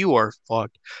you like you are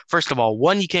fucked. First of all,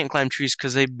 one, you can't climb trees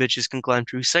because they bitches can climb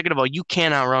trees. Second of all, you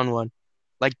can't outrun one.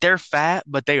 Like they're fat,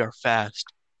 but they are fast.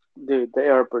 Dude, they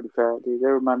are pretty fat, dude. They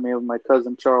remind me of my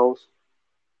cousin Charles.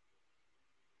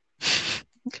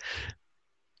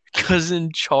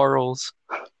 Cousin Charles.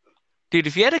 Dude,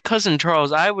 if you had a cousin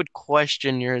Charles, I would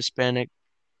question your Hispanic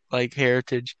like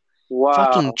heritage. Fucking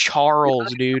Wow. You Charles,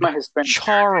 look dude. at my Hispanic heritage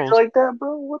Charles. like that,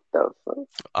 bro? What the fuck?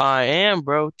 I am,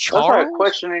 bro. That's like Charles?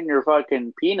 questioning your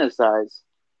fucking penis size.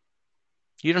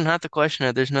 You don't have to question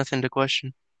it. There's nothing to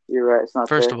question. You're right, it's not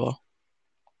First there. of all,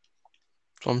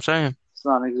 that's what I'm saying. It's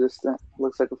non-existent.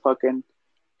 Looks like a fucking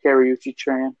karaoke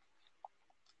train.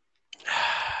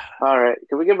 All right,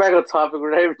 can we get back on topic?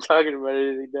 We're not even talking about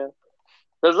anything now.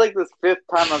 That's like this fifth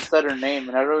time I've said her name,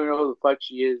 and I don't even know who the fuck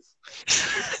she is.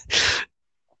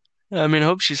 I mean, I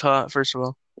hope she's hot, first of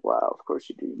all. Wow, of course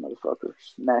you do, you motherfucker. I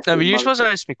Nasty mean, you're supposed to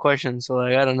motherfucker. ask me questions, so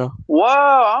like, I don't know.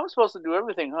 Wow, I'm supposed to do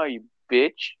everything, huh, you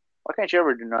bitch? Why can't you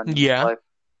ever do nothing in Yeah, life?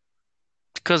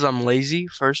 because I'm lazy,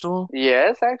 first of all.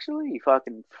 Yes, actually, you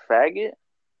fucking faggot.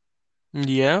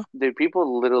 Yeah, Dude,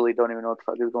 people literally don't even know what the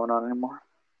fuck is going on anymore.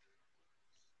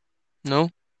 no,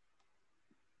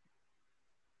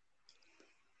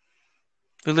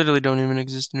 they literally don't even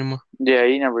exist anymore. Yeah,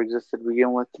 you never existed to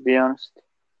begin with, to be honest.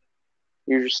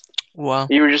 You're just Wow,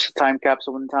 you were just a time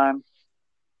capsule in time.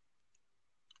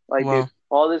 Like, dude, wow.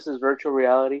 all this is virtual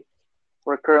reality.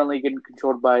 We're currently getting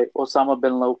controlled by Osama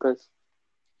bin Lopez.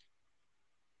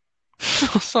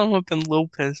 Osama bin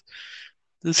Lopez,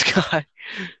 this guy.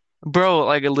 Bro,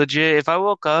 like legit, if I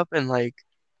woke up and like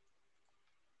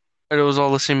it was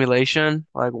all a simulation,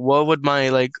 like what would my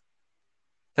like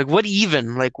what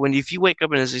even like when if you wake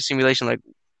up and it's a simulation, like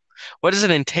what does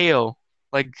it entail?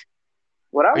 Like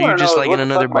What I are you want to just know is like in what the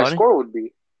another fuck my body? score would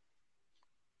be.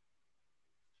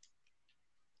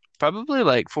 Probably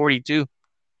like 42.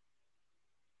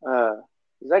 Uh,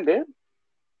 is that good?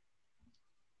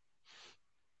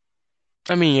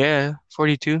 I mean, yeah,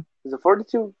 42. Is it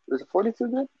 42? Is it 42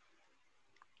 good?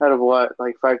 Out of what,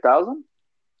 like 5,000?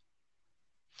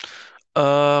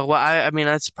 Well, I mean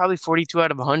that's probably 42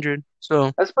 out of 100.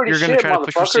 So That's pretty you're gonna shit, try to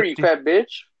push for motherfucker, you 60. fat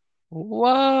bitch.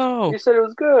 Whoa. You said it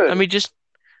was I good. mean, just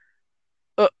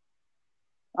uh,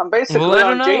 I'm well, basically I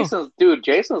don't on know. Jason's. Dude,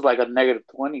 Jason's like a negative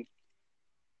 20.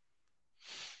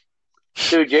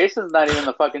 Dude, Jason's not even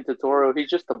the fucking tutorial. He's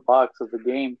just the box of the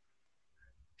game.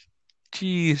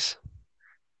 Jeez.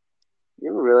 You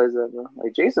ever realize that, bro?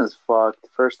 Like, Jason's fucked,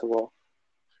 first of all.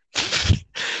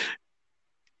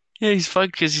 Yeah, he's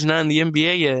fucked because he's not in the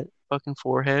NBA yet. Fucking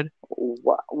forehead.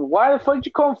 Why the fuck did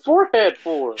you call him forehead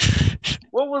for?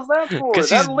 What was that for? Because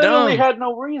That he's literally dumb. had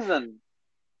no reason.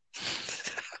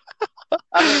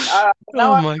 I mean,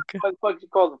 now Oh I know my why the fuck you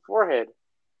called him forehead.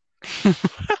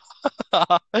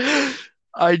 God.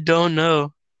 I don't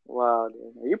know. Wow,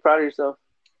 dude. Are you proud of yourself?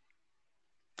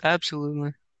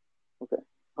 Absolutely. Okay.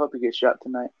 Hope you get shot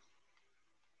tonight.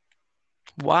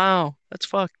 Wow, that's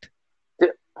fucked.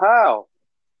 How?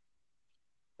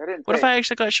 I didn't What if say. I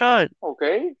actually got shot?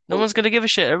 Okay. No Well, one's gonna give a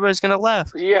shit. Everybody's gonna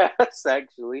laugh. yes,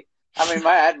 actually. I mean,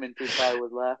 my admin team probably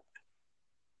would laugh.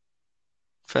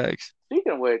 Facts.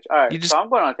 Speaking of which, all right, You so just I'm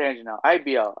going on a tangent now.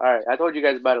 IBL. All right, I told you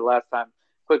guys about it last time.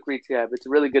 Quick recap. It's a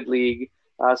really good league.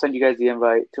 I'll send you guys the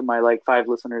invite to my like 5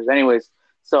 listeners. Anyways,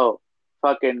 so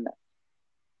fucking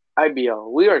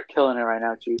IBL. We are killing it right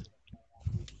now, Chief.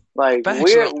 Like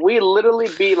facts. we literally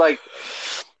beat like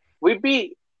we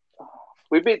beat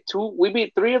we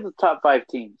beat three of the top 5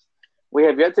 teams. We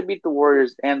have yet to beat the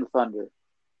Warriors and the Thunder.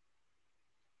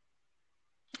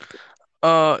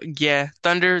 Yeah,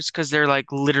 Thunder's because they're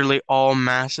like literally all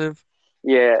massive.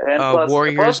 Yeah, and plus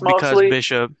Warriors because mostly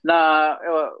Bishop. nah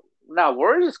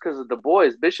Warriors because of the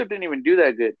boys. Bishop didn't even do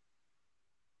that good.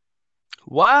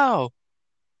 Wow,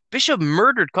 Bishop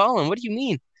murdered Colin. What do you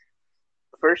mean?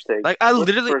 First take. Like I What's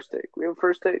the literally. first take? We have a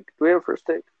first take. Do we have a first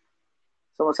take?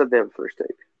 Someone said they have a first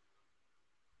take.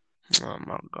 Oh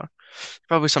my God,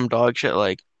 probably some dog shit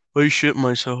like I shit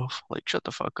myself. Like shut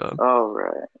the fuck up. All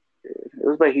right, dude. It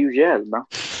was by Hugh Jazz, bro.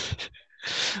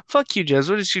 Fuck you, Jazz.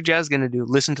 What is you Jazz gonna do?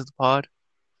 Listen to the pod?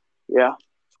 Yeah,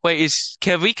 Wait,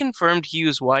 have we confirmed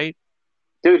Hughes white?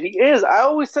 dude, he is. I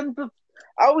always send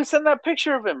that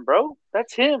picture of him, bro.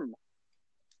 That's him.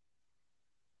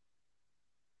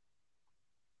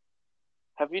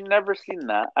 Have you never seen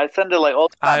that? I send it like all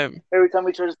the time. I Every time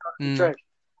he tries to talk to no, trash,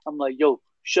 I'm like, yo,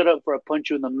 shut up before I punch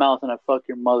you in the mouth and I fuck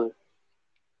your mother.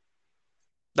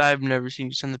 I've never seen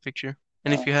you send the picture.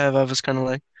 And if Uh, you have, I was kind of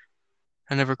like,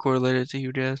 I never correlated to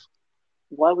you, Jazz.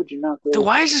 why would you not Dude, go?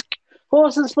 why is this? Who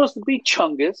else is supposed to be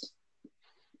Chungus?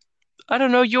 I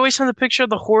don't know. You always send the picture of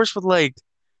the horse with like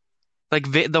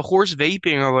va the horse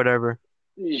vaping or whatever.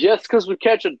 Just because we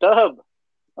catch a dub,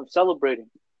 I'm celebrating.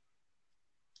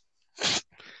 What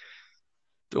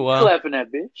you Wow, laughing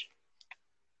at, bitch?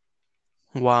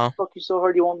 wow. Fuck you so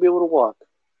hard you won't be able to walk.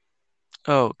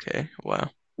 Okay, wow.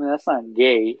 I mean, that's not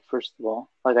gay, first of all.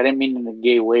 Like, I didn't mean it in a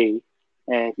gay way.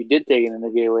 And if you did take it in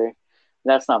a gay way,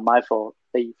 that's not my fault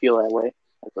that you feel that way,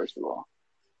 first of all.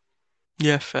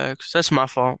 Yeah, facts. That's my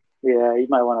fault. Yeah, you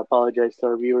might want to apologize to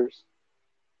our viewers.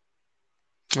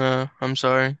 I'm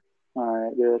sorry. All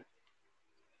right, good.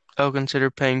 I'll consider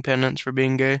paying penance for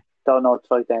being gay. Don't know what the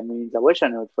fuck that means. I wish I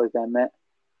knew what the fuck that meant.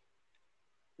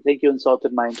 I think you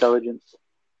insulted my intelligence.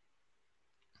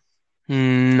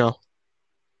 No.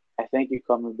 I think you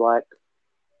called me black.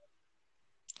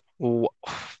 Wh-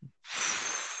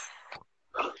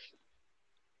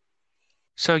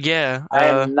 So yeah, I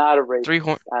am not a three racist.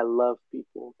 horn. I love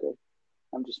people, okay?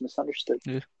 I'm just misunderstood.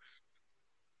 Yeah.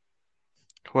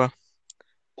 Well,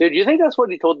 Dude, you think that's what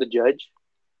he told the judge?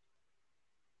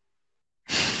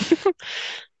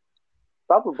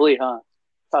 Probably, huh?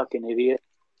 Fucking idiot.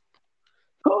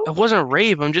 it wasn't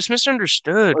rape. I'm just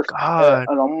misunderstood. God.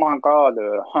 Oh my god,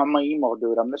 dude. I'm an emo,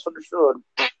 dude. I'm misunderstood.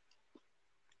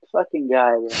 Fucking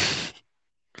guy, bro.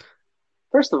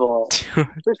 First of all,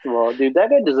 dude, that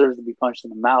guy deserves to be punched in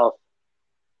the mouth.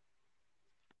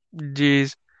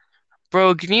 Jeez.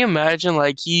 Bro, can you imagine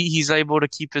like he's able to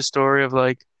keep his story of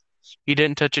like he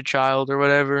didn't touch a child or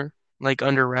whatever, like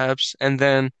under wraps, and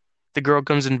then the girl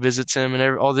comes and visits him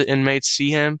and all the inmates see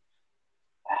him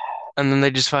and then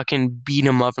they just fucking beat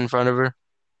him up in front of her.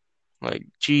 Like,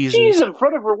 He's Jesus. in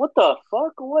front of her. What the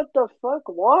fuck? What the fuck?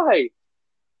 Why?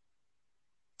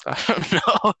 I don't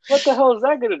know. What the hell is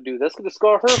that gonna do? That's gonna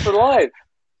scar her for life.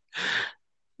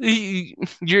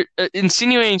 You're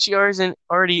insinuating she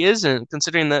already isn't,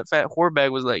 considering that fat whore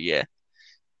bag was like, yeah,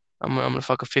 I'm gonna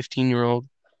fuck a 15-year-old.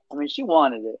 I mean, she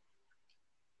wanted it.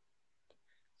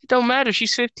 It don't matter.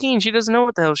 She's 15. She doesn't know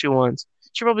what the hell she wants.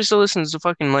 She probably still listens to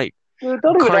fucking like Dude,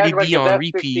 don't even Cardi act like B if on that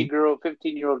 15 repeat. girl,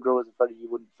 15-year-old girl was in front of you,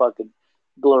 you wouldn't fucking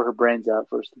blow her brains out.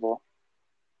 First of all,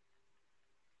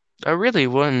 I really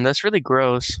wouldn't. That's really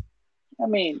gross. I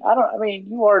mean, I don't. I mean,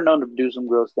 you are known to do some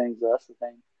gross things. Though. That's the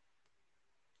thing.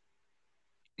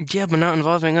 Yeah, but not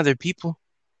involving other people.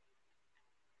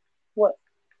 What?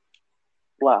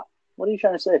 Wow. What are you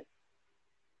trying to say?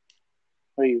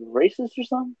 Are you racist or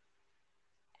something?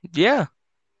 Yeah,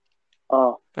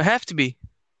 Oh, I have to be.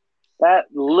 that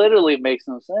literally makes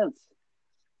no sense,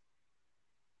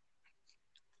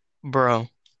 Bro.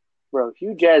 bro.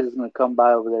 Hugh Jazz is gonna come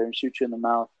by over there and shoot you in the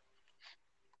mouth.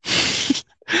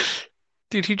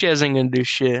 Dude, he just ain't gonna do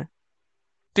shit.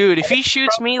 Dude, if he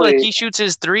shoots me like Probably. he shoots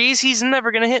his threes, he's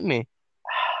never gonna hit me.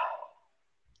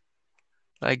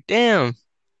 Like, damn.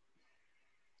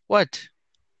 What?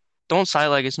 Don't sigh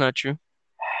like it's not true.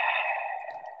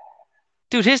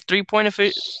 Dude, his three-point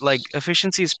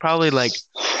efficiency is probably like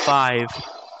 5.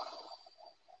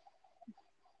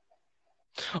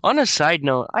 On a side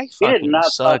note, I He did fucking not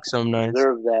suck fucking some nights.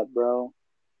 deserve that, bro.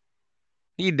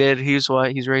 He did. He's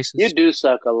white. He's You racist. do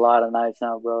suck a lot of nights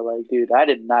now, bro. Like, dude, I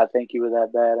did not think you were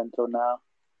that bad until now.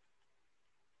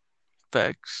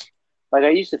 Facts. Like I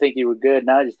used to think you were good.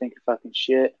 Now I just think you're fucking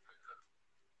shit.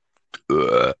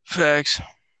 Facts.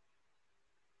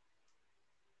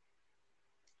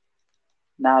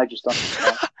 Now I just don't even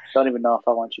know. Don't even know if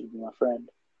I want you to be my friend.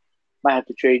 Might have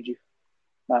to trade you.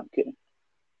 No, I'm kidding.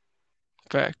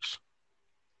 Facts.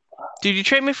 Dude, you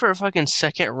trade me for a fucking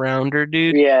second rounder,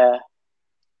 dude. Yeah.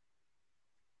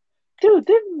 Dude,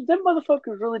 them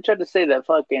motherfuckers really tried to say that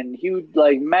fucking huge,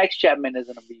 like, Max Chapman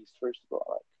isn't a beast, first of all.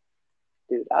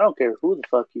 Like, dude, I don't care who the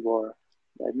fuck you are.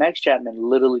 Like, Max Chapman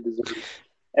literally deserves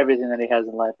everything that he has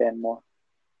in life and more.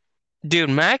 Dude,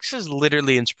 Max is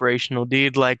literally inspirational,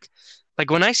 dude. Like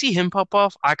when I see him pop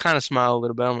off, I kind of smile a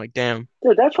little bit. I'm like, damn,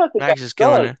 Dude, that fucking guy Max is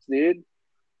killing it. sucks, dude.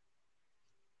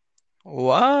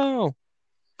 Wow.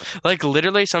 Like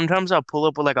literally, sometimes I'll pull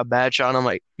up with like a bad shot, and I'm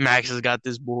like, Max has got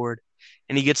this board,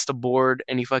 and he gets the board,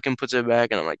 and he fucking puts it back,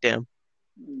 and I'm like, damn,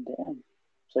 Damn.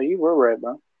 So you were right,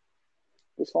 bro.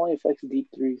 This only affects deep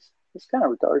threes. It's kind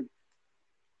of retarded.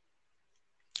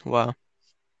 wow. I'm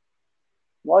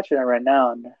watching it right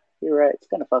now, and you're right. It's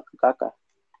kind of fucking caca.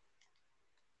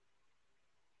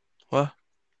 Well,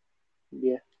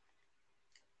 Yeah.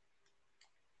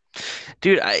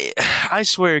 dude, I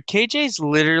swear, KJ's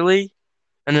literally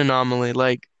an anomaly.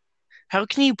 Like, how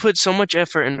can you put so much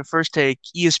effort into First Take,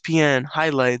 ESPN,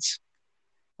 highlights,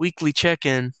 weekly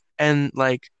check-in, and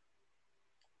like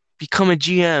become a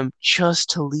GM just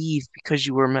to leave because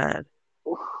you were mad?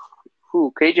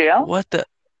 Who? KJ Allen? What the?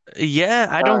 Yeah,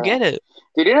 I don't get it.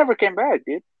 Dude, he never came back,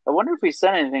 dude. I wonder if he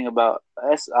said anything about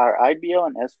IBO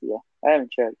and SBO. I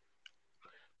haven't checked.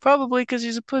 Probably because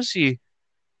he's a pussy.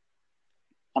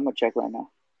 I'm gonna check right now.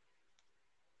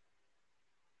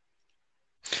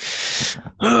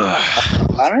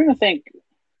 I don't even think.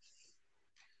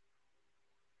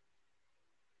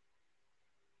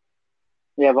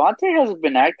 Yeah, Vontae hasn't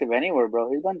been active anywhere,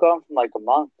 bro. He's been gone for like a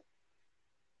month.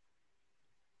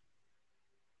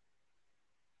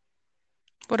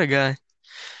 What a guy.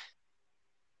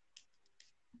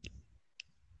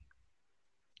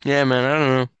 Yeah, man, I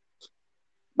don't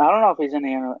I don't know if he's in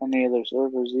any other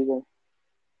servers either.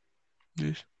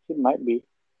 know. He might be.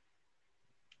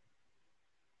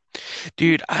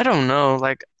 Dude, I don't know.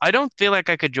 Like, I don't feel like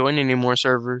I could join any more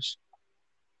servers.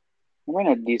 I'm in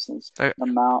a decent Like,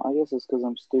 amount. I guess it's because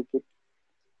I'm stupid.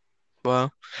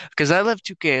 well, because I left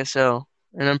 2KSL,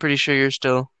 and I'm pretty sure you're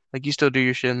still, like, you still do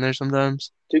your shit in there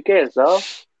sometimes.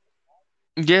 2KSL,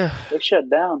 Yeah. they shut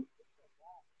down.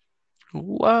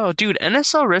 Wow, dude,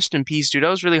 NSL rest in peace, dude. I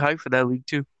was really hyped for that league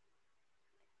too.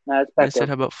 Nah, it's I back said, up.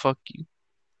 how about fuck you?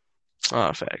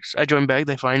 Ah, facts. I joined back,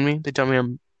 they find me. They tell me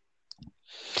I'm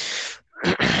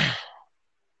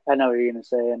I know what you're gonna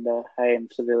say, and I am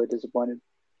severely disappointed.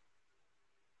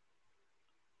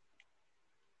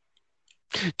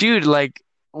 Dude, like,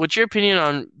 what's your opinion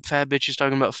on fat bitches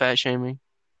talking about fat shaming?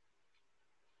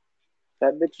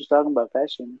 That bitch was talking about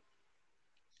fashion.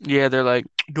 Yeah, they're like,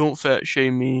 don't fat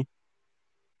shame me.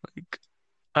 Like,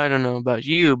 I don't know about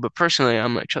you, but personally,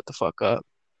 I'm like, shut the fuck up.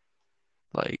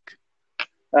 Like,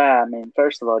 I mean,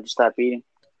 first of all, just stop eating.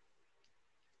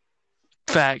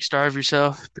 fact, starve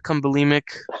yourself, become bulimic.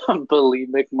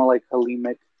 Bulimic, more like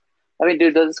bulimic. I mean,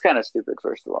 dude, that's kind of stupid.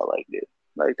 First of all, like, dude,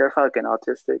 like they're fucking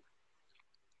autistic.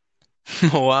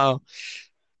 Wow.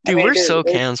 I Dude, mean, we're dude, so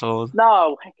canceled.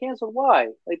 no, cancel. Why?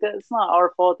 Like, that, it's not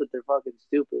our fault that they're fucking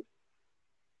stupid.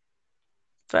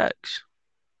 Facts.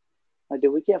 Like,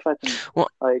 dude, we can't fucking Well,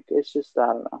 like. It's just I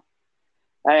don't know.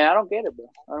 I don't get it, bro.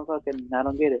 I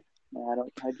don't get it.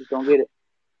 I just don't get it.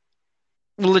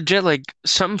 legit, like,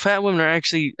 some fat women are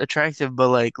actually attractive, but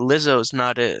like Lizzo's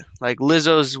not it. Like,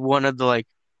 Lizzo's one of the like,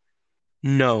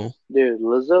 no. Dude,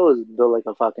 Lizzo is built like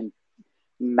a fucking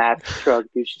Mack truck,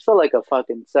 dude. She's built like a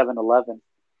fucking 7-Eleven.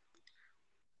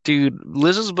 Dude,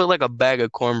 Lizzo's built like a bag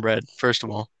of cornbread, first of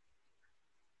all.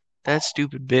 That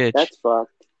stupid bitch. That's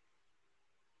fucked.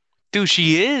 Dude,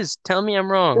 she is. Tell me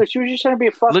I'm wrong. Dude, she was just trying to be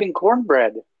a Look, fucking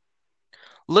cornbread.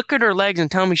 look at her legs and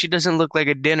tell me she doesn't look like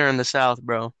a dinner in the South,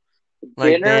 bro.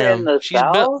 Like, Dinner in damn. the She's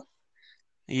built. South?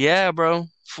 Yeah, bro.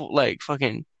 Like,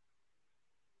 fucking.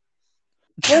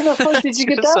 Where the fuck did This you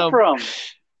get guy's that so. from?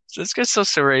 This guy's so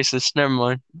racist. Never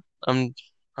mind. I'm.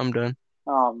 I'm done.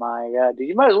 Oh my god, dude.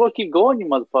 You might as well keep going, you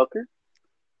motherfucker.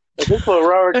 At this point,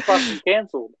 we're already fucking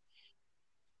canceled.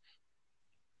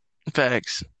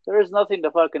 Facts. There is nothing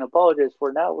to fucking apologize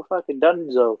for now. We're fucking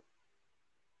donezo.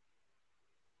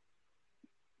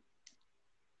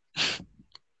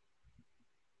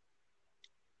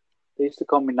 They used to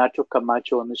call me Nacho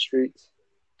Camacho on the streets.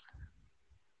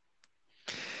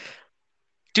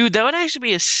 Dude, that would actually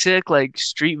be a sick, like,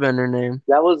 street vendor name.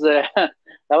 That was a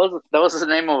that was the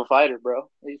name of a fighter, bro.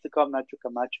 They used to call him Nacho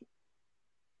Camacho.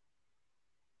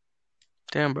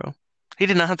 Damn, bro. He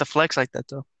did not have to flex like that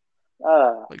though.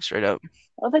 Uh, Like straight up. I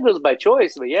don't think it was by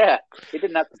choice, but yeah, he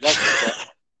didn't have to flex like that.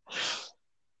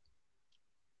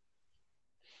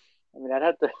 I mean, I'd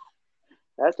have to.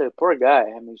 That's a poor guy.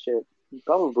 I mean, shit. He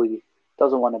probably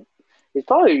doesn't want to. He's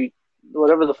probably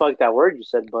whatever the fuck that word you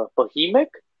said, but bohemic.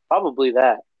 Probably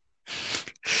that.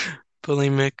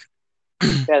 Bulimic.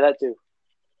 Yeah, that too.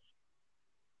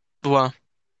 Wow.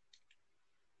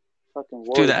 Fucking Dude,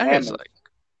 woolly that is mammoth. like,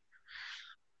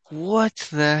 what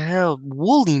the hell?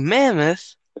 Woolly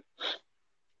mammoth?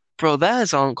 Bro, that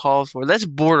is uncalled for. That's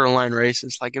borderline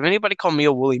racist. Like, if anybody called me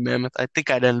a woolly mammoth, I think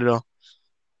I'd end it all.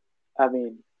 I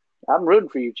mean, I'm rooting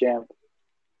for you, champ.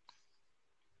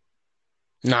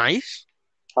 Nice.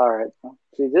 All right.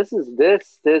 See, this is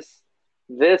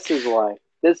why.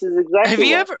 This is Have exactly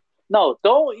you why. ever? No,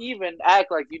 don't even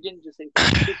act like you didn't just say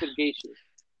some stupid gay shit.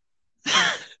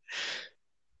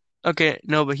 Okay,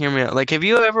 no, but hear me out. Like, have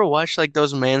you ever watched like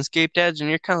those Manscaped ads and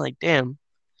you're kind of like, damn,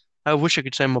 I wish I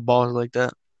could say my balls like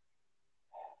that.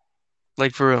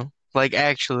 Like, for real. Like,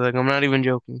 actually, like, I'm not even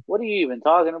joking. What are you even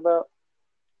talking about?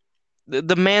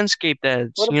 The Manscaped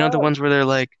ads, What you know, the about? ones where they're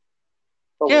like,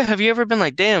 yeah, Oh, have you ever been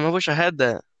like, damn, I wish I had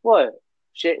that? what?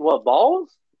 Shit, what, balls?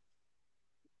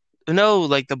 No,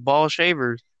 like the ball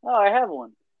shavers. Oh, I have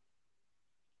one.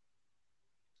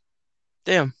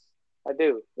 Damn. I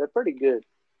do. They're pretty good.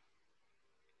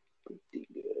 Pretty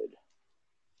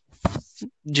good.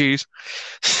 Jeez.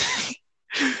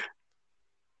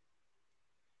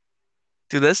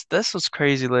 Dude, that's what's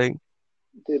crazy. Like,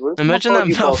 Dude, what if someone imagine called that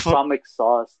you mouthful. balsamic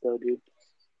sauce, though, dude?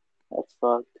 That's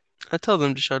fucked. I tell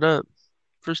them to shut up,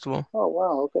 first of all. Oh,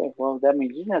 wow, okay. Well, that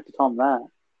means you didn't have to tell them that.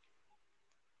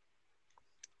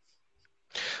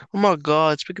 Oh my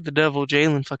God, speak of the devil,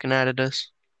 Jalen fucking added us.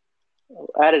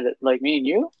 Added it, like me and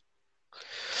you?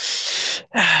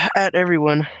 At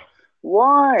everyone.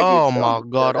 Why, dude? Oh Tell my me,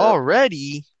 God, shut up.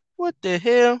 already? What the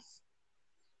hell?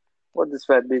 What this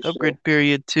fat bitch say? Upgrade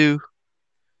period 2.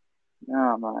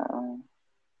 Oh,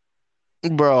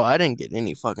 man. Bro, I didn't get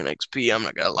any fucking XP. I'm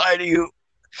not gonna lie to you.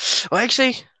 Well,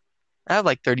 actually, I have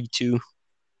like 32.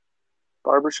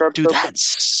 Barbershop Dude, stuff? that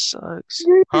sucks.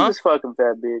 Dude, he's Huh? this fucking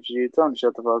fat bitch, dude. Tell him to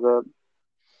shut the fuck up.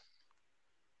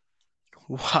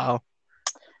 Wow.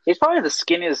 He's probably the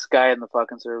skinniest guy in the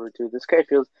fucking server, too. This guy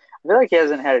feels. I feel like he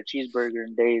hasn't had a cheeseburger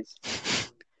in days.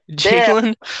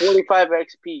 Damn, Jalen? 45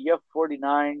 XP. You have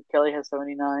 49. Kelly has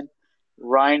 79.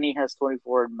 Riney has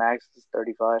 24. And Max is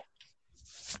 35.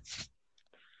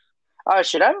 Oh,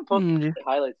 shit. I haven't posted Hmm, the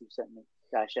highlights you sent me.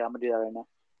 Yeah, shit. I'm going to do that right now.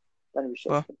 Don't even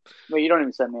shit. well, Wait, you don't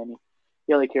even send me any.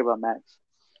 You only care about Max.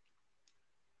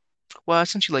 well, I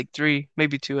sent you like 3,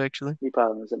 maybe 2 actually. You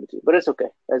probably don't send me two. But it's okay.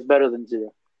 That's better than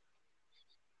zero.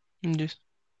 Just,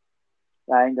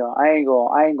 I ain't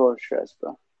going to stress,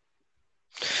 bro.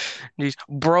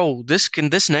 bro, this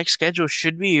next schedule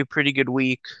should be a pretty good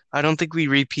week. I don't think we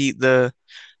repeat the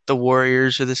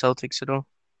Warriors or the Celtics at all.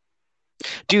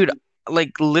 Dude,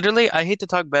 like literally, I hate to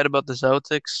talk bad about the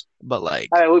Celtics, but like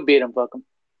All right, we beat him. Fuck him.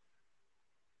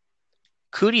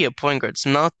 Cootie at point guard's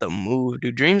not the move,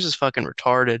 dude. Dreams is fucking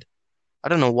retarded. I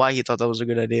don't know why he thought that was a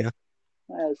good idea.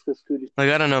 It's just Cootie. Like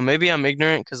I don't know, maybe I'm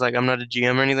ignorant because like I'm not a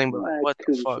GM or anything, but like what the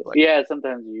Cootie fuck? shit. Like Yeah,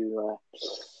 sometimes you.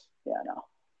 Yeah, no.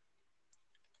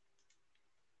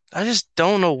 I just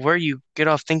don't know where you get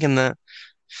off thinking that.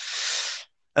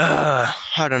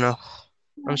 I don't know.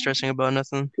 I'm stressing about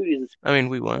nothing. Cootie's. I mean,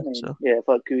 we I won, mean, so yeah,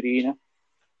 fuck Cootie. You know.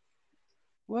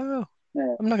 well,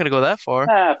 Yeah. I'm not gonna go that far.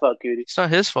 Fuck Cootie. It's not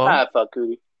his fault. Fuck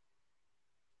Cootie.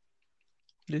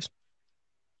 Just,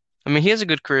 I mean, he has a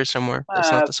good career somewhere.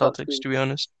 That's not the Fuck Celtics, Cootie. to be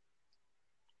honest.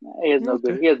 He has no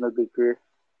good. Okay. He has no good career.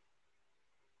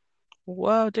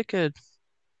 Wow, dickhead.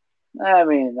 Come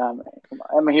on.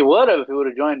 I mean, he would have if he would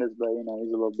have joined us, but you know,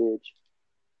 he's a little bitch.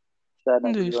 Decided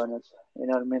not to Indeed. join us. You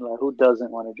know what I mean? Like, who doesn't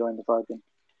want to join the fucking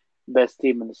best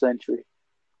team in the century?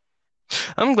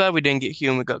 I'm glad we didn't get Hugh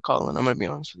and we got Colin. I'm gonna be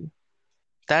honest with you.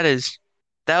 That is,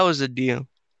 that was a deal.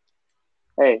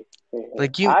 Hey, hey, hey!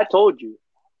 Like you, I told you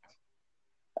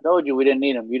we didn't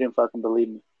need him. You didn't fucking believe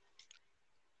me.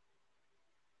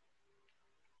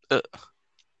 uh,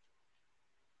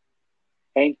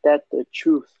 Ain't that the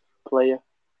truth, player?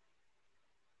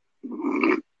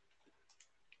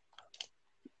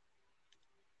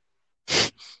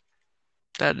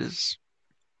 that is,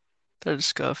 that is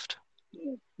scuffed.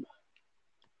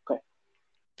 Okay.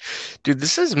 Dude,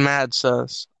 this is mad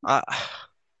sus.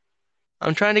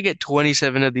 I'm trying to get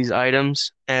 27 of these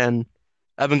items, and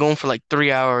I've been going for like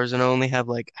 3 hours, and I only have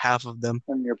like half of them.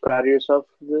 And you're proud of yourself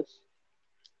for this?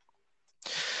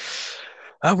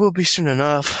 I will be soon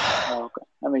enough. Oh, okay.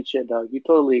 I mean, shit, dog. You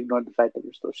totally ignored the fact that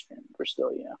we're still streaming. We're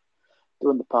still, you know,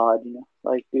 doing the pod.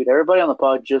 Like, dude, everybody on the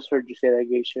pod just heard you say that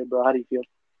gay shit, bro. How do you feel?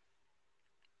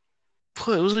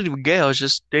 It wasn't even gay. I was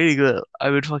just dating a.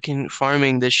 I've been fucking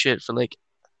farming this shit for like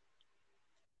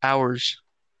hours.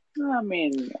 I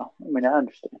understand.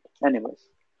 Anyways,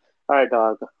 all right,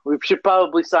 dog. We should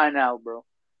probably sign out, bro,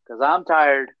 because I'm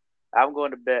tired. I'm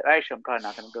going to bed. Actually, I'm probably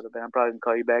not going to go to bed. I'm probably going to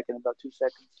call you back in about 2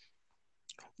 seconds.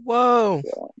 Whoa.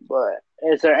 But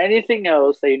is there anything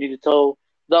else that you need to tell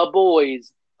the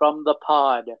boys from the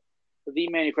pod, the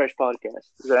Manny Fresh podcast?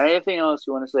 Is there anything else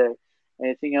you want to say?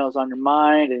 Anything else on your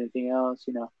mind? Anything else,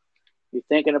 you're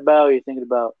thinking about?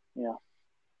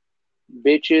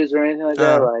 Bitches or anything like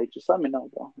that? Uh, Like, just let me know,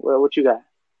 bro. Well, what you got?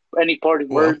 Any parting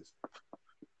well, words?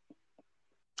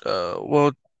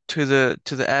 well, to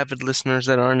the avid listeners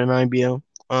that aren't in IBL,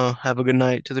 have a good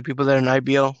night. To the people that are in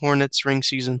IBL, Hornets ring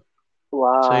season. So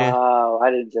yeah, Wow,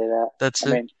 I didn't say that. that's I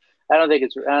it. mean, I don't think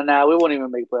it's. Nah, we won't even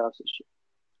make playoffs this year.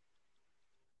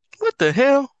 What the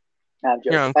hell? Nah, I'm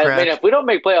You're joking. on I mean, crack. if we don't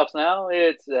make playoffs now,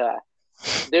 it's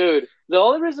dude. The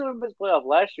only reason we missed playoff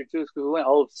last year too is because we went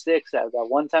 0-6 at that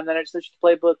one time that I switched the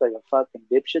playbook like a fucking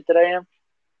dipshit that I am.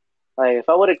 Like if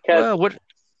I would have kept, Well, what?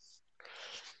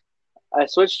 I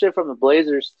switched it from the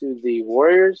Blazers to the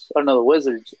Warriors. Oh no, the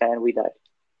Wizards, and we died.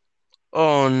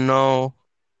 Oh no.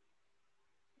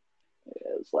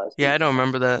 Yeah, it was last Yeah, I season. don't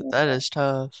remember that. That Yeah. is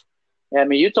tough. Yeah, I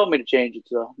mean, you told me to change it,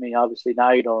 so I mean, obviously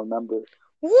now you don't remember.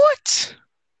 What?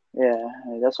 Yeah, I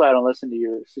mean, that's why I don't listen to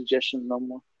your suggestions no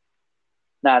more.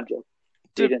 Nah, I'm joking. You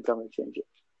Dude, didn't tell me to change it.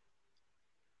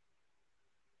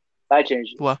 I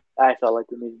changed it. what? I felt like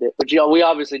we needed it, but we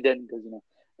obviously didn't because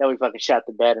then we fucking shot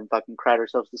the bed and fucking cried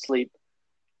ourselves to sleep.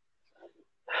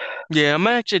 Yeah, I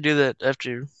might actually do that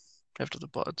after the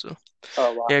pod. So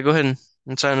Oh wow. yeah, go ahead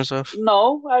and sign us off.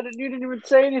 No, I didn't. You didn't even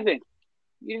say anything.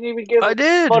 You didn't even give I a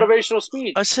did. motivational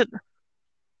speech. I said,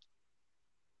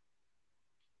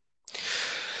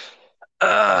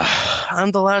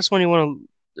 I'm the last one you want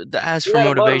to ask You for gotta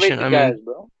motivate motivation. the I guys, mean,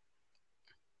 bro.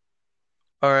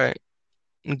 all right,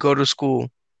 go to school,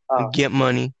 Uh, get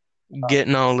money, uh, get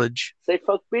knowledge. say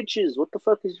fuck bitches. What the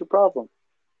fuck is your problem?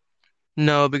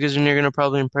 No, because then you're gonna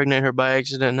probably impregnate her by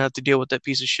accident and have to deal with that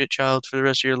piece of shit child for the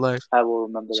rest of your life. I will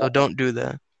remember So that one. don't do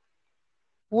that.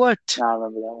 What? Nah, I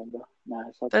remember that one, bro. Nah,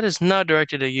 it's okay. That is not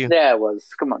directed at you, Yeah, it was.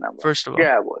 Come on now, bro. first of all.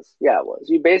 Yeah, it was. Yeah, it was.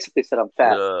 You basically said I'm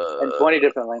fat in Uh, 20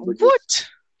 different languages. what?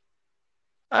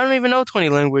 I don't even know 20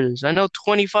 languages. I know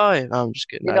 25. I'm just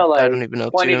kidding. I don't Like even know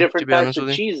 20 to different be types honest of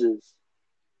with you. cheeses.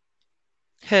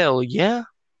 Hell yeah.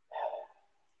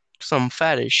 Some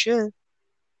fat as shit.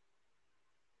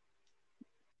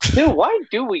 Dude, why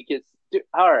do we get? Dude,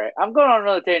 all right, I'm going on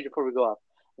another tangent before we go off.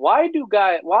 Why is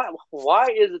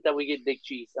it that we get dick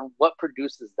cheese, and what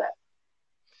produces that?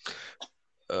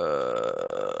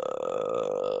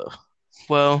 Uh,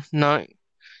 well, not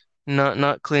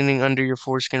cleaning under your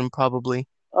foreskin probably.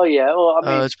 Oh yeah, well I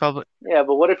mean, It's probably yeah,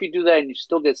 but what if you do that and you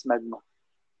still get smegma?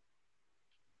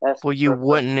 That's well you the question.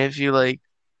 wouldn't if you like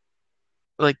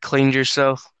cleaned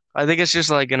yourself. I think it's just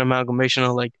like an amalgamation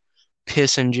of like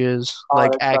piss and jizz. Oh,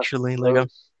 Like that's fucking actually,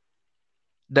 gross.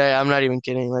 I'm not even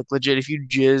kidding. Like legit, if you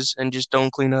jizz and just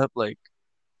don't clean up, like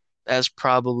that's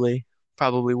probably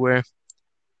where. I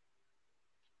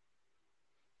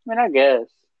mean, I guess.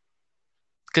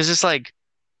 Because it's like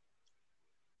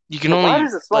you can But why only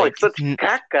does it smell like like such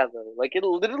caca though? Like it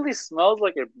literally smells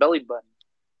like a belly button.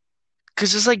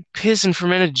 because it's like piss and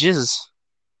fermented jizz.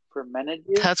 Fermented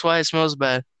juice? That's why it smells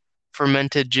bad.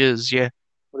 Fermented jizz, yeah.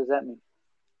 What does that mean?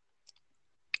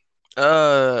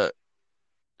 Uh,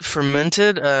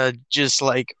 fermented, just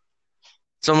like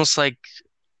it's almost like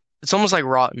it's almost like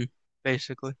rotten,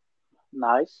 basically.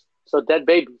 Nice. So dead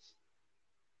babies.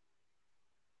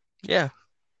 Yeah.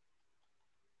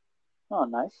 Oh,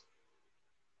 nice.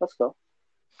 Let's go.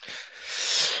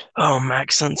 Oh,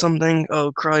 Max sent something.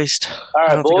 Oh, Christ. All I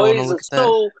right, don't think I want to boys. look at that.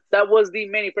 So that was the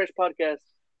Manny Fresh podcast.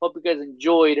 Hope you guys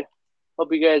enjoyed.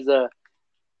 Hope you guys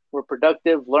were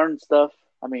productive, learned stuff.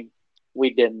 I mean,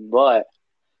 we didn't, but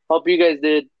hope you guys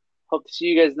did. Hope to see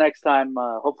you guys next time.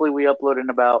 Hopefully, we upload in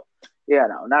about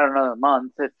no, not another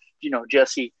month. If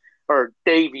Jesse or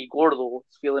Davey Gordo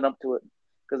is feeling up to it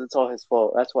because it's all his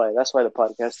fault. That's why the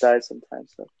podcast dies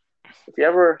sometimes. So if you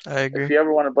ever I agree.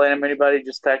 want to blame anybody,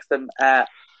 just text them at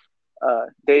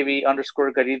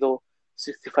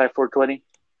Davey_Garrido65420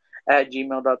 at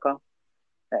gmail.com.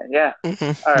 And yeah. All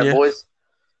right, Yeah. boys.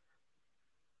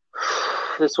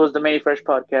 This was the Manny Fresh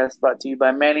podcast brought to you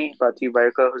by Manny, brought to you by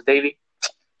your co host Davey.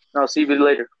 And I'll see you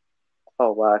later.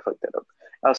 Oh, wow, I fucked that up.